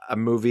a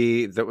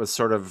movie that was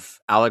sort of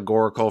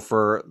allegorical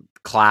for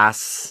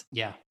class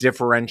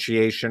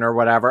differentiation or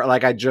whatever.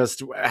 Like, I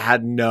just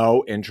had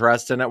no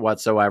interest in it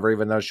whatsoever,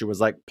 even though she was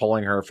like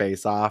pulling her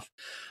face off.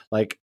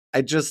 Like,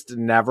 I just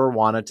never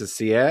wanted to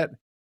see it.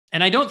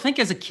 And I don't think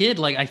as a kid,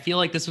 like, I feel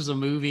like this was a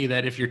movie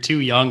that if you're too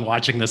young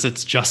watching this,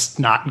 it's just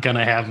not going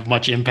to have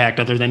much impact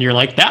other than you're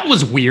like, that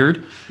was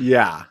weird.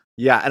 Yeah.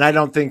 Yeah. And I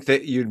don't think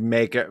that you'd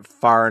make it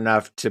far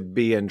enough to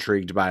be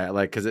intrigued by it.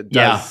 Like, cause it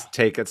does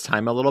take its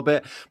time a little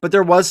bit, but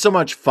there was so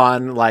much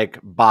fun, like,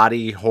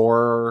 body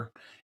horror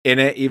in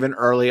it, even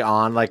early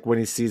on, like when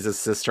he sees his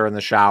sister in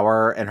the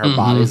shower and her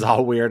body's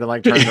all weird and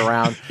like turned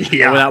around.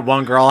 Yeah. And when that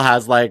one girl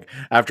has, like,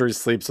 after he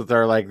sleeps with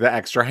her, like the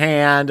extra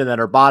hand, and then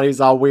her body's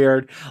all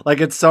weird.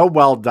 Like, it's so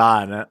well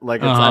done.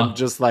 Like, I'm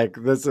just like,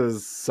 this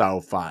is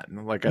so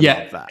fun. Like, I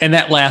love that. And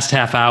that last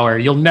half hour,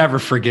 you'll never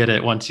forget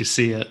it once you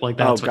see it. Like,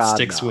 that's what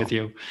sticks with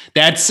you.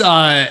 That's,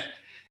 I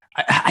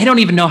don't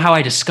even know how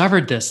I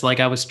discovered this. Like,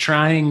 I was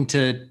trying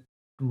to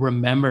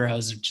remember, I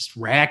was just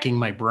racking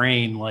my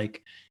brain,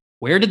 like,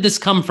 where did this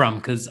come from?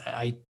 Because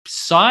I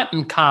saw it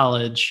in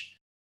college,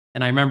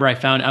 and I remember I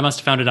must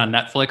have found it on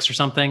Netflix or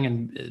something.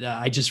 And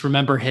I just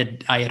remember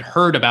I had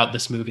heard about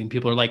this movie, and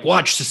people are like,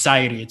 watch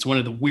Society. It's one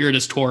of the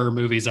weirdest horror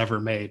movies ever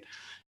made.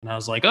 And I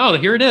was like, oh,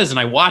 here it is. And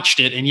I watched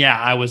it. And yeah,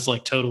 I was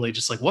like totally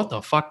just like, what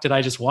the fuck did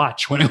I just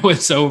watch when it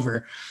was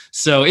over?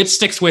 So it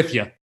sticks with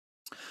you.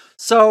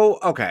 So,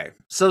 okay.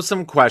 So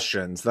some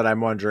questions that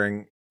I'm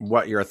wondering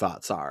what your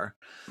thoughts are.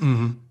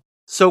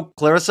 So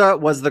Clarissa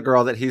was the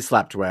girl that he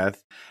slept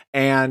with,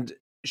 and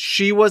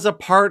she was a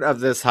part of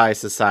this high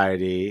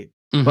society,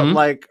 but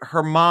like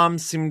her mom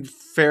seemed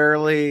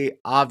fairly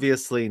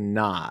obviously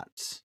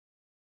not.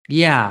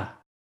 Yeah.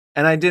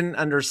 And I didn't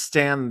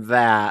understand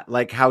that,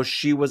 like how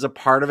she was a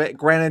part of it.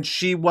 Granted,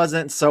 she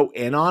wasn't so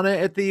in on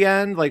it at the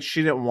end, like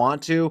she didn't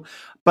want to,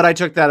 but I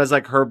took that as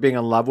like her being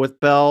in love with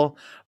Bill.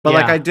 But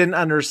like I didn't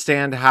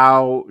understand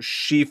how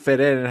she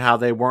fit in and how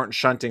they weren't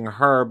shunting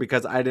her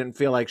because I didn't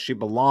feel like she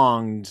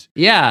belonged.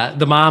 Yeah,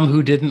 the mom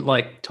who didn't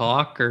like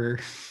talk or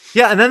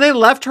Yeah, and then they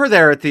left her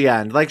there at the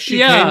end. Like she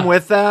came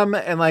with them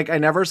and like I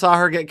never saw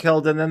her get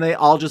killed and then they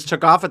all just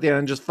took off at the end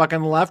and just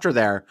fucking left her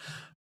there.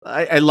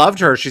 I loved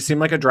her. She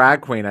seemed like a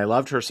drag queen. I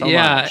loved her so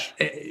much.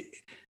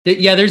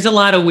 Yeah, there's a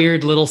lot of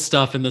weird little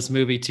stuff in this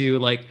movie too.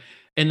 Like,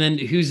 and then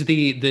who's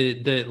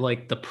the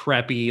like the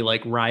preppy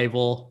like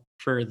rival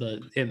for in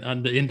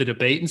the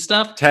debate and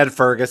stuff? Ted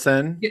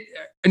Ferguson.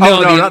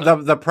 No,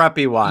 not the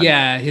preppy one.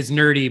 Yeah, his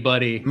nerdy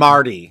buddy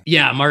Marty.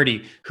 Yeah,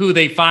 Marty, who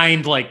they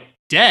find like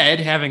dead,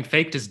 having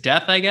faked his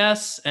death, I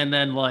guess. And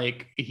then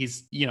like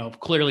he's,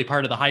 clearly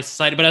part of the high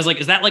society. But I was like,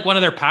 is that like one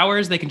of their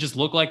powers? They can just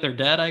look like they're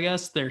dead, I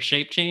guess. They're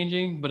shape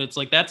changing. But it's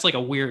like that's like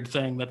a weird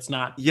thing that's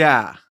not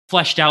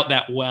fleshed out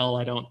that well,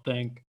 I don't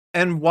think.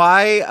 And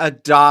why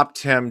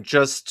adopt him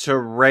just to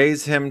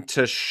raise him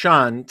to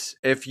shunt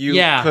if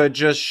you could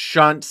just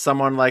shunt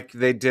someone like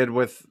they did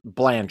with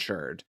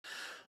Blanchard?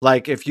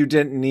 Like if you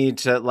didn't need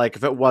to, like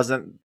if it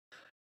wasn't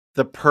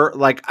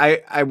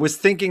I was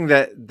thinking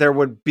that there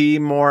would be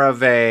more of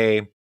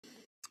they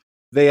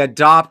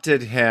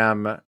adopted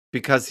him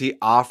because he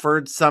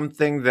offered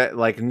something that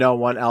like no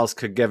one else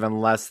could give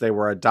unless they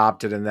were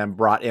adopted and then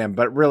brought in.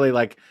 But really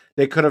like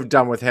they could have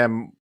done with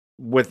him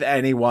with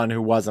anyone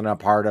who wasn't a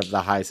part of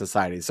the high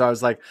society. So I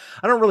was like,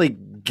 I don't really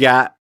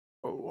get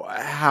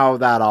how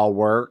that all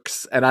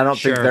works. And I don't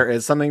think there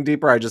is something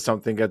deeper. I just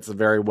don't think it's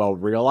very well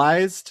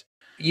realized.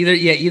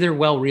 Either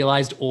well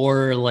realized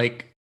or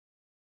like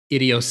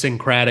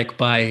idiosyncratic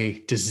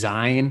by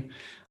design.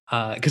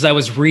 Because I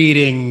was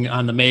reading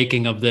on the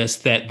making of this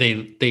that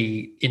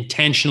they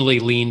intentionally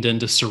leaned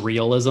into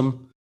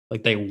surrealism.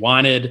 Like they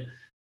wanted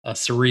a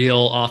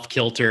surreal,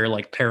 off-kilter,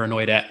 like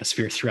paranoid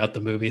atmosphere throughout the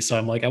movie. So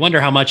I'm like, I wonder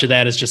how much of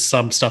that is just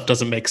some stuff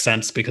doesn't make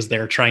sense because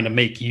they're trying to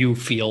make you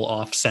feel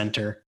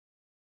off-center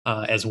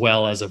as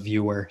well as a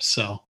viewer.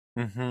 So,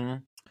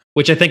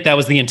 which I think that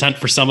was the intent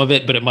for some of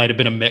it, but it might have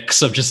been a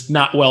mix of just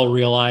not well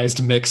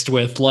realized mixed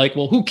with like,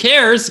 well, who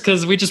cares?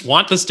 Because we just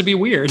want this to be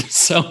weird.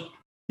 So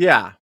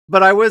yeah.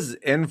 But I was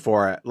in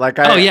for it. Like,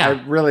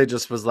 I really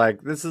just was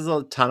like, this is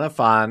a ton of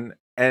fun.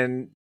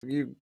 And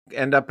you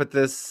end up at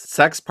this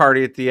sex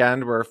party at the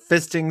end where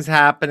fisting's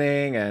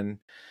happening and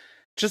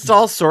just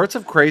all sorts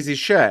of crazy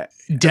shit.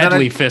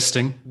 Deadly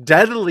fisting.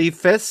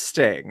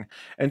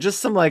 And just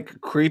some like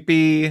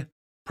creepy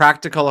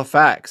practical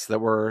effects that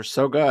were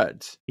so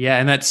good. Yeah,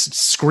 and that's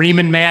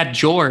Screamin' Mad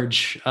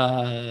George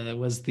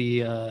was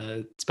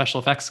the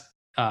special effects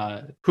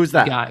who's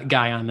that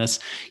guy on this.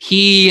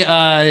 He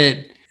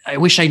I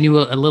wish I knew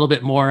a little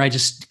bit more. I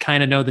just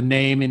kind of know the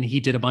name, and he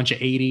did a bunch of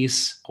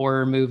 80s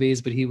horror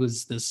movies, but he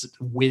was this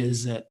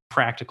whiz at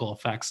practical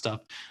effects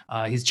stuff.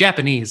 He's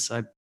Japanese,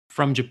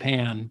 from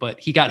Japan, but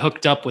he got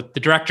hooked up with the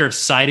director of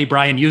Society,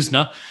 Brian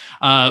Yuzna,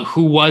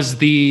 who was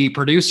the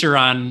producer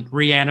on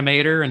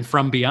Reanimator and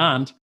From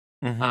Beyond.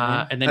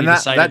 And then he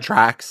decided that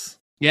tracks.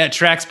 Yeah, it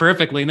tracks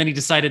perfectly. And then he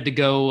decided to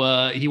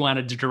go, he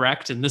wanted to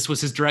direct, and this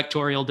was his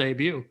directorial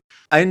debut.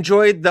 I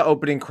enjoyed the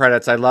opening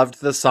credits. I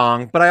loved the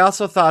song, but I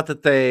also thought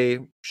that they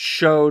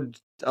showed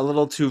a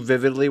little too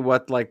vividly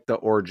what like the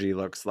orgy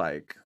looks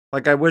like.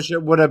 Like I wish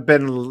it would have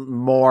been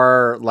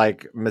more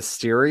like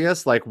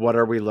mysterious, like what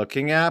are we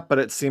looking at? But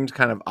it seemed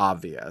kind of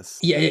obvious.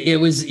 Yeah, it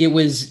was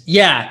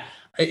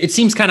it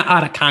seems kind of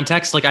out of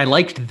context. Like I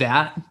liked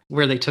that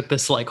where they took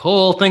this like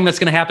whole thing that's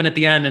going to happen at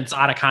the end and it's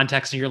out of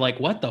context and you're like,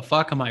 what the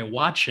fuck am I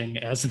watching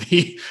as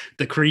the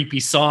creepy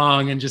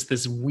song and just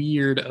this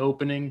weird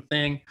opening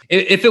thing.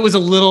 If it was a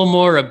little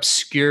more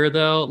obscure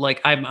though, like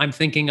I'm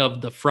thinking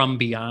of the From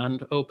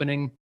Beyond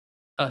opening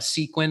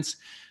sequence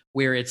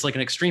where it's like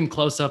an extreme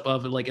close up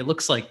of like, it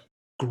looks like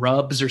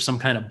grubs or some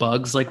kind of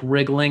bugs like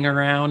wriggling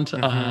around,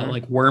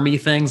 like wormy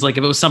things. Like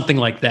if it was something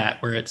like that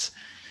where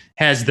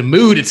has the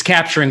mood, it's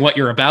capturing what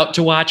you're about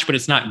to watch, but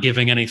it's not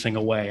giving anything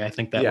away. I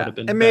think that would have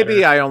been and better.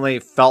 Maybe I only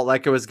felt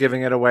like it was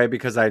giving it away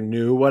because I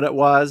knew what it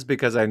was,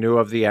 because I knew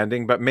of the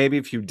ending. But maybe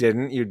if you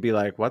didn't, you'd be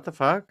like, what the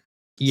fuck?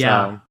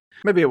 Yeah. So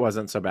maybe it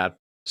wasn't so bad.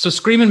 So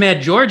Screamin'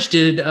 Mad George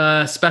did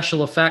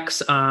special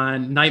effects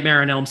on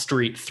Nightmare on Elm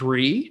Street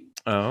 3.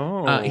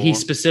 Oh. He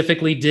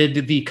specifically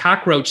did the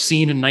cockroach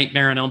scene in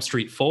Nightmare on Elm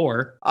Street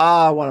 4.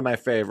 One of my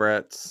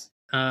favorites.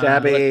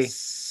 Debbie. Let's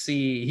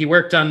see. He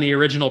worked on the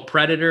original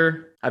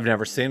Predator. I've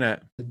never seen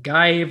it.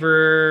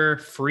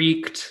 Guyver,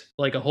 Freaked,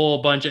 like a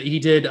whole bunch of. He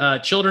did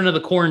Children of the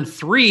Corn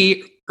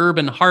 3,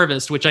 Urban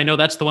Harvest, which I know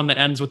that's the one that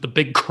ends with the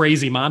big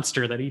crazy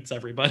monster that eats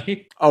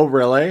everybody. Oh,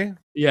 really?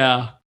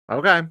 Yeah.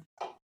 Okay.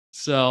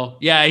 So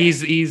yeah,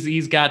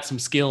 he's got some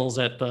skills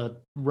at the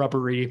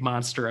rubbery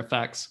monster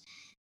effects.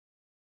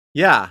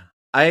 Yeah,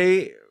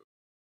 I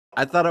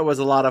thought it was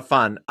a lot of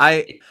fun.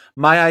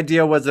 My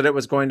idea was that it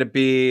was going to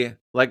be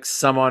like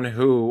someone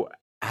who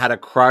had a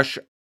crush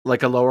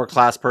like a lower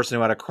class person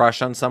who had a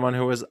crush on someone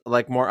who was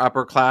like more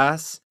upper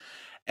class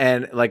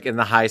and like in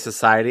the high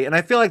society. And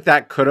I feel like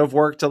that could have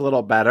worked a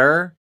little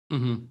better.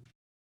 Mm-hmm.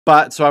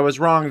 But so I was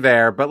wrong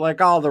there. But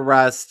like all the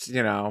rest,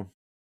 you know,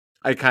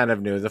 I kind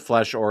of knew the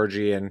flesh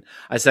orgy, and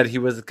I said he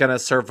was gonna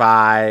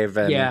survive,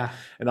 and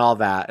all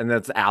that, and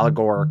that's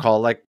allegorical.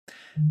 Like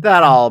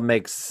that all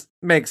makes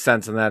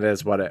sense, and that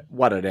is what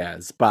it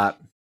is. But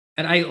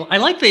and I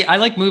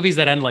like movies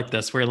that end like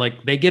this, where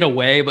like they get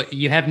away, but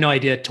you have no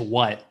idea to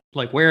what.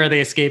 Like, where are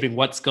they escaping?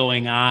 What's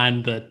going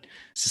on? The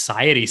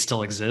society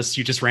still exists.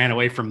 You just ran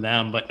away from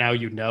them, but now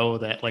you know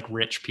that like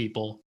rich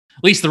people,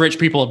 at least the rich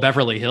people of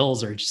Beverly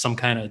Hills, are just some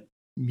kind of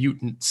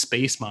mutant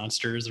space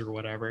monsters or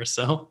whatever.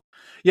 So.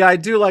 Yeah, I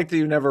do like that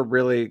you never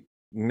really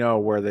know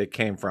where they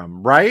came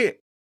from, right?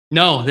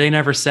 No, they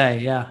never say.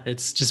 Yeah,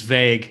 it's just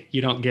vague.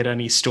 You don't get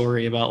any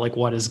story about like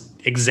what is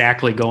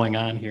exactly going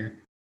on here.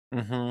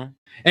 Mm-hmm.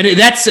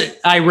 And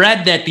I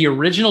read that the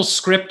original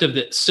script of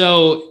this.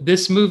 So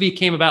this movie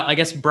came about. I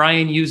guess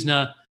Brian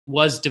Yuzna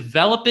was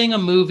developing a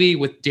movie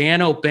with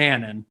Dan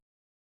O'Bannon.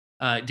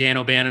 Dan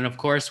O'Bannon, of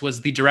course,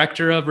 was the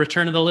director of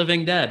Return of the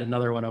Living Dead,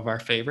 another one of our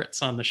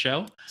favorites on the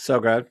show. So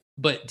good.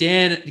 But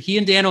he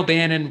and Dan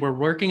O'Bannon were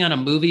working on a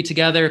movie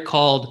together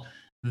called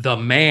The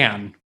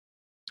Man,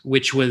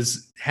 which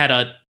had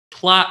a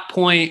plot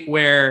point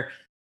where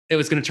it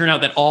was going to turn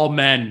out that all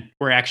men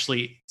were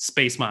actually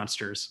space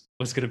monsters,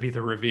 was going to be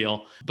the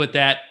reveal. But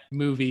that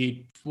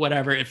movie,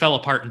 whatever, it fell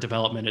apart in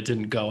development. It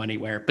didn't go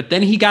anywhere. But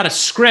then he got a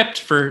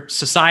script for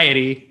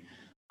Society,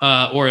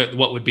 or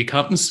what would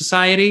become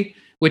Society,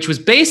 which was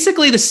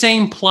basically the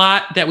same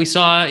plot that we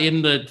saw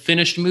in the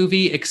finished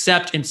movie,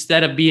 except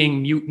instead of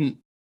being mutant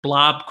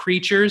blob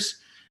creatures,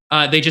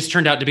 they just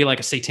turned out to be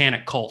like a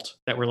satanic cult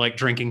that were like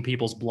drinking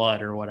people's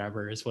blood or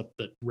whatever, is what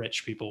the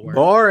rich people were.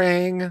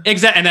 Boring.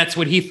 Exactly. And that's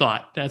what he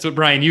thought. That's what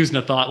Brian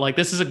Yuzna thought. Like,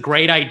 this is a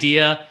great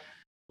idea.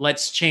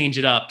 Let's change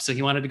it up. So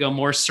he wanted to go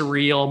more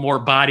surreal, more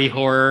body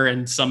horror.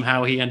 And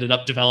somehow he ended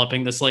up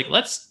developing this, like,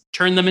 let's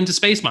turn them into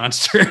space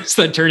monsters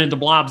that turn into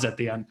blobs at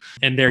the end.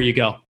 And there you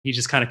go. He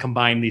just kind of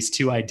combined these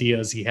two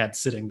ideas he had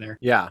sitting there.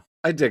 Yeah,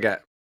 I dig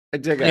it.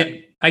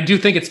 I do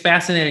think it's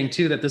fascinating,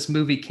 too, that this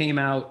movie came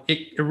out.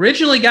 It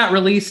originally got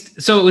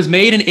released. So it was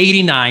made in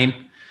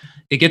 89.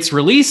 It gets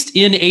released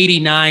in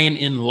 89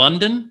 in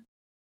London.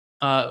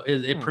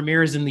 It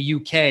premieres in the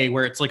UK,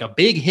 where it's like a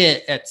big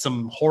hit at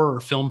some horror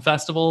film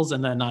festivals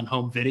and then on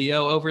home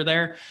video over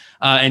there.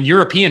 And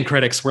European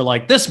critics were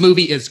like, this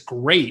movie is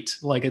great.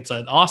 Like, it's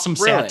an awesome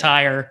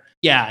satire.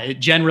 Yeah,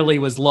 it generally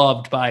was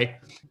loved by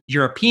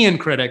European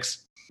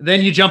critics.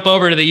 Then you jump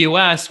over to the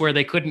US, where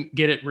they couldn't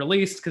get it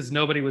released because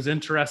nobody was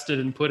interested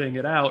in putting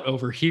it out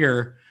over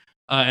here.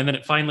 And then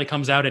it finally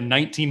comes out in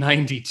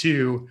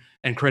 1992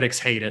 and critics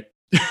hate it.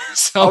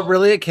 Oh,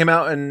 really? It came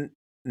out in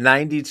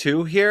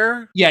 92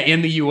 here? Yeah,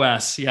 in the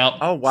US. Yeah.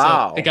 Oh,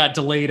 wow. So it got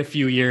delayed a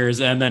few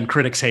years and then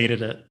critics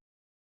hated it.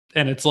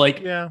 And it's like,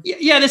 yeah,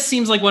 this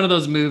seems like one of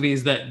those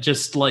movies that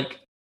just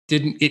like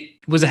it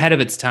was ahead of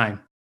its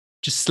time,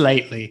 just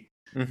slightly.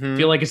 Mm-hmm. I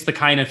feel like it's the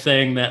kind of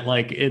thing that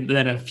like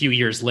then a few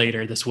years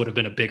later, this would have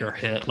been a bigger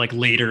hit, like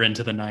later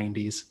into the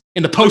 90s.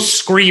 In the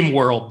post-Scream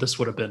world, this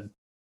would have been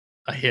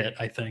a hit,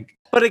 I think.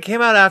 But it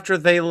came out after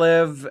They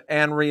Live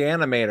and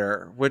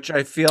Reanimator, which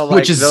I feel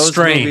like those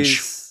strange.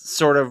 Movies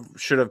sort of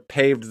should have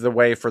paved the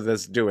way for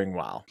this doing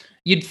well.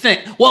 You'd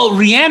think. Well,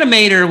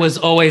 Reanimator was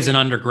always an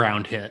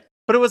underground hit.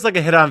 But it was like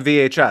a hit on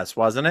VHS,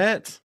 wasn't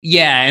it?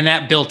 Yeah, and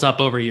that built up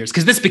over years.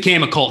 Because this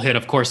became a cult hit,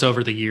 of course,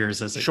 over the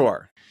years as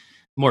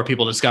more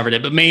people discovered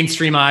it. But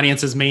mainstream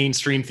audiences,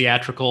 mainstream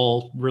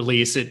theatrical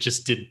release, it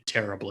just did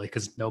terribly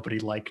because nobody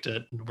liked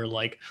it. And we're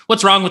like,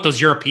 what's wrong with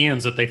those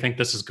Europeans that they think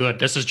this is good?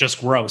 This is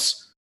just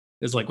gross.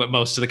 Is like what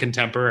most of the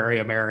contemporary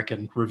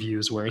American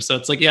reviews were. So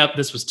it's like, yeah,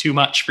 this was too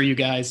much for you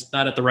guys,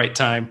 not at the right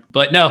time.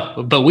 But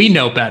no, but we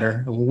know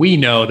better. We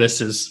know this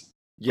is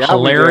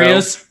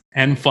hilarious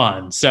and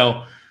fun.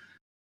 So,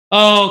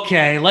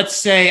 okay, let's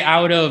say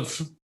out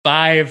of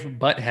 5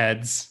 butt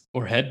heads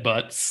or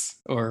headbutts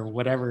or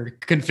whatever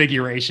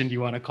configuration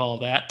you want to call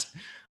that,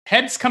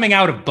 heads coming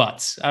out of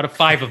butts, out of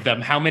 5 of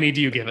them, how many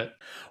do you give it?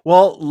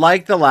 Well,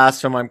 like the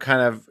last film, I'm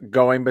kind of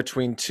going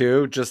between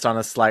 2, just on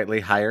a slightly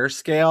higher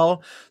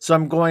scale. So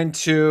I'm going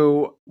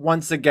to,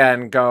 once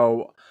again,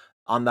 go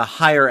on the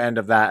higher end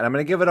of that. And I'm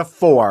going to give it a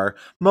 4,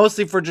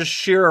 mostly for just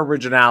sheer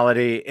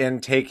originality in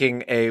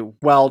taking a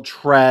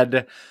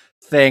well-tread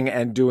thing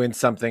and doing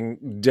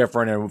something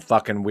different and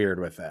fucking weird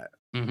with it.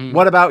 Mm-hmm.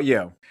 What about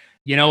you?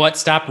 You know what?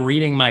 Stop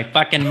reading my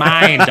fucking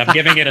mind. I'm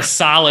giving it a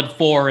solid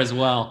 4 as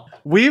well.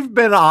 We've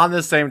been on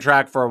the same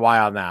track for a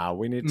while now.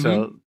 We need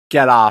to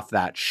get off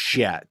that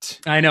shit.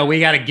 I know. We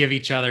got to give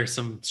each other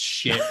some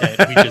shit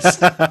that we just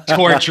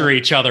torture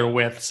each other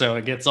with, so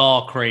it gets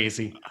all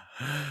crazy.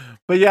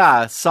 But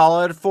yeah,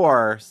 solid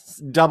 4.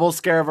 Double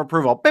scare of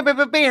approval.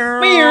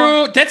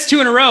 That's 2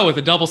 in a row with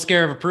a double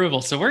scare of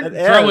approval. So we're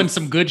throwing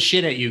some good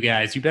shit at you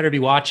guys. You better be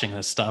watching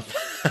this stuff.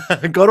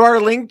 Go to our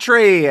link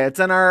tree. It's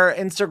in our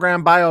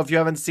Instagram bio if you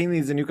haven't seen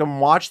these, and you can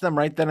watch them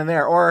right then and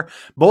there. Or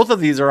both of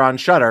these are on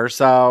Shudder.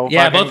 So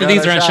yeah, both of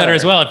these are on Shudder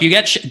as well. If you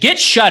get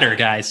Shudder,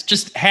 guys,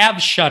 just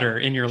have Shudder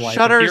in your life.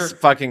 Shudder's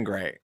fucking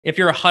great. If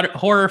you're a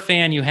horror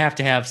fan, you have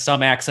to have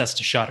some access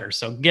to Shudder.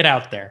 So get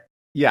out there.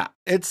 Yeah,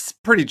 it's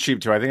pretty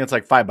cheap too. I think it's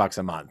like $5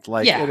 a month.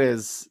 Like it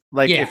is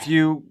like if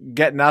you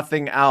get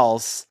nothing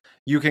else,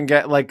 you can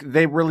get like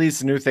they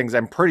release new things.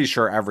 I'm pretty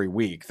sure every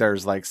week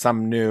there's like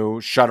some new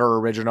Shudder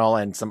original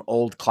and some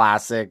old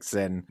classics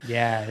and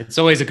yeah, it's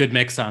always a good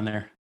mix on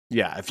there.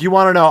 Yeah, if you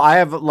want to know, I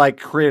have like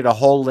created a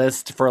whole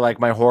list for like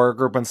my horror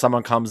group when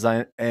someone comes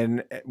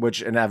in,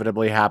 which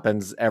inevitably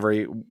happens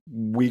every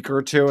week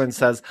or two and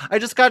says, I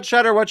just got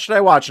Shudder, what should I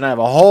watch? And I have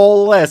a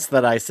whole list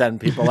that I send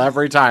people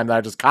every time that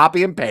I just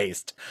copy and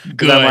paste.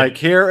 Good. I'm like,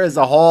 here is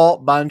a whole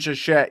bunch of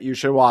shit you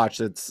should watch.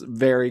 It's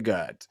very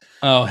good.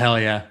 Oh, hell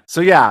yeah. So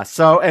yeah,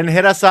 and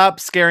hit us up,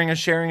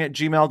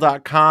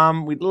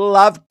 scaringasharing@gmail.com. We'd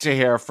love to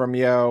hear from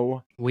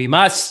you. We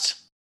must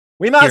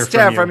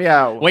hear from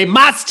you. We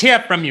must hear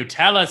from you.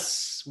 Tell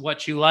us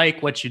what you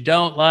like, what you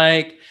don't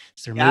like.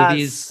 Is there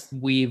movies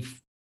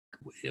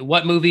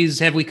what movies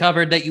have we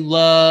covered that you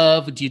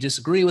love? Do you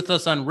disagree with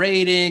us on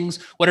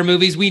ratings? What are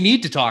movies we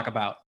need to talk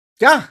about?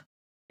 Yeah.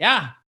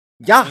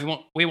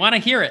 We want to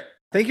hear it.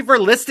 Thank you for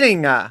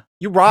listening.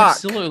 You rock.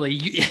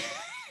 Absolutely.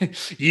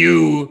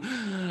 You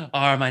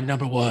are my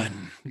number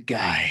one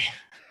guy.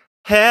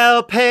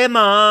 Help him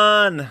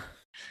on.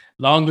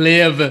 Long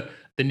live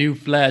the new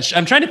flesh.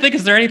 I'm trying to think,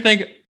 is there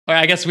anything, or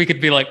I guess we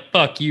could be like,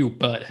 fuck you,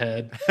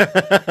 butthead.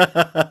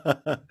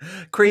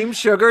 Cream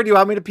sugar, do you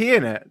want me to pee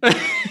in it?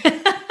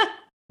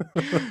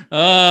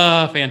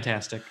 Oh,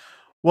 fantastic.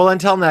 Well,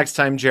 until next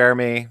time,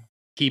 Jeremy.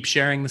 Keep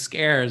sharing the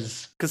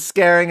scares. Because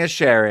scaring is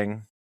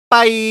sharing.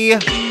 Bye.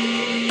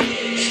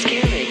 Scaring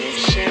is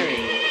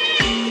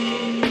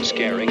sharing.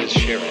 Scaring is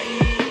sharing.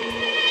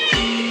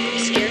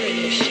 Scaring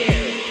is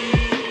sharing.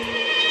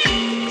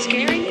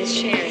 Scaring is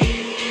sharing.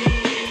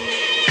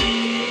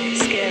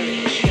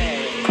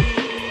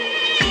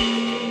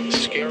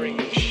 Scaring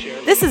is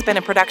sharing. This has been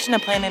a production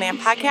of Planet Amp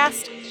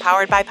Podcast,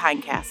 powered by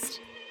Pinecast.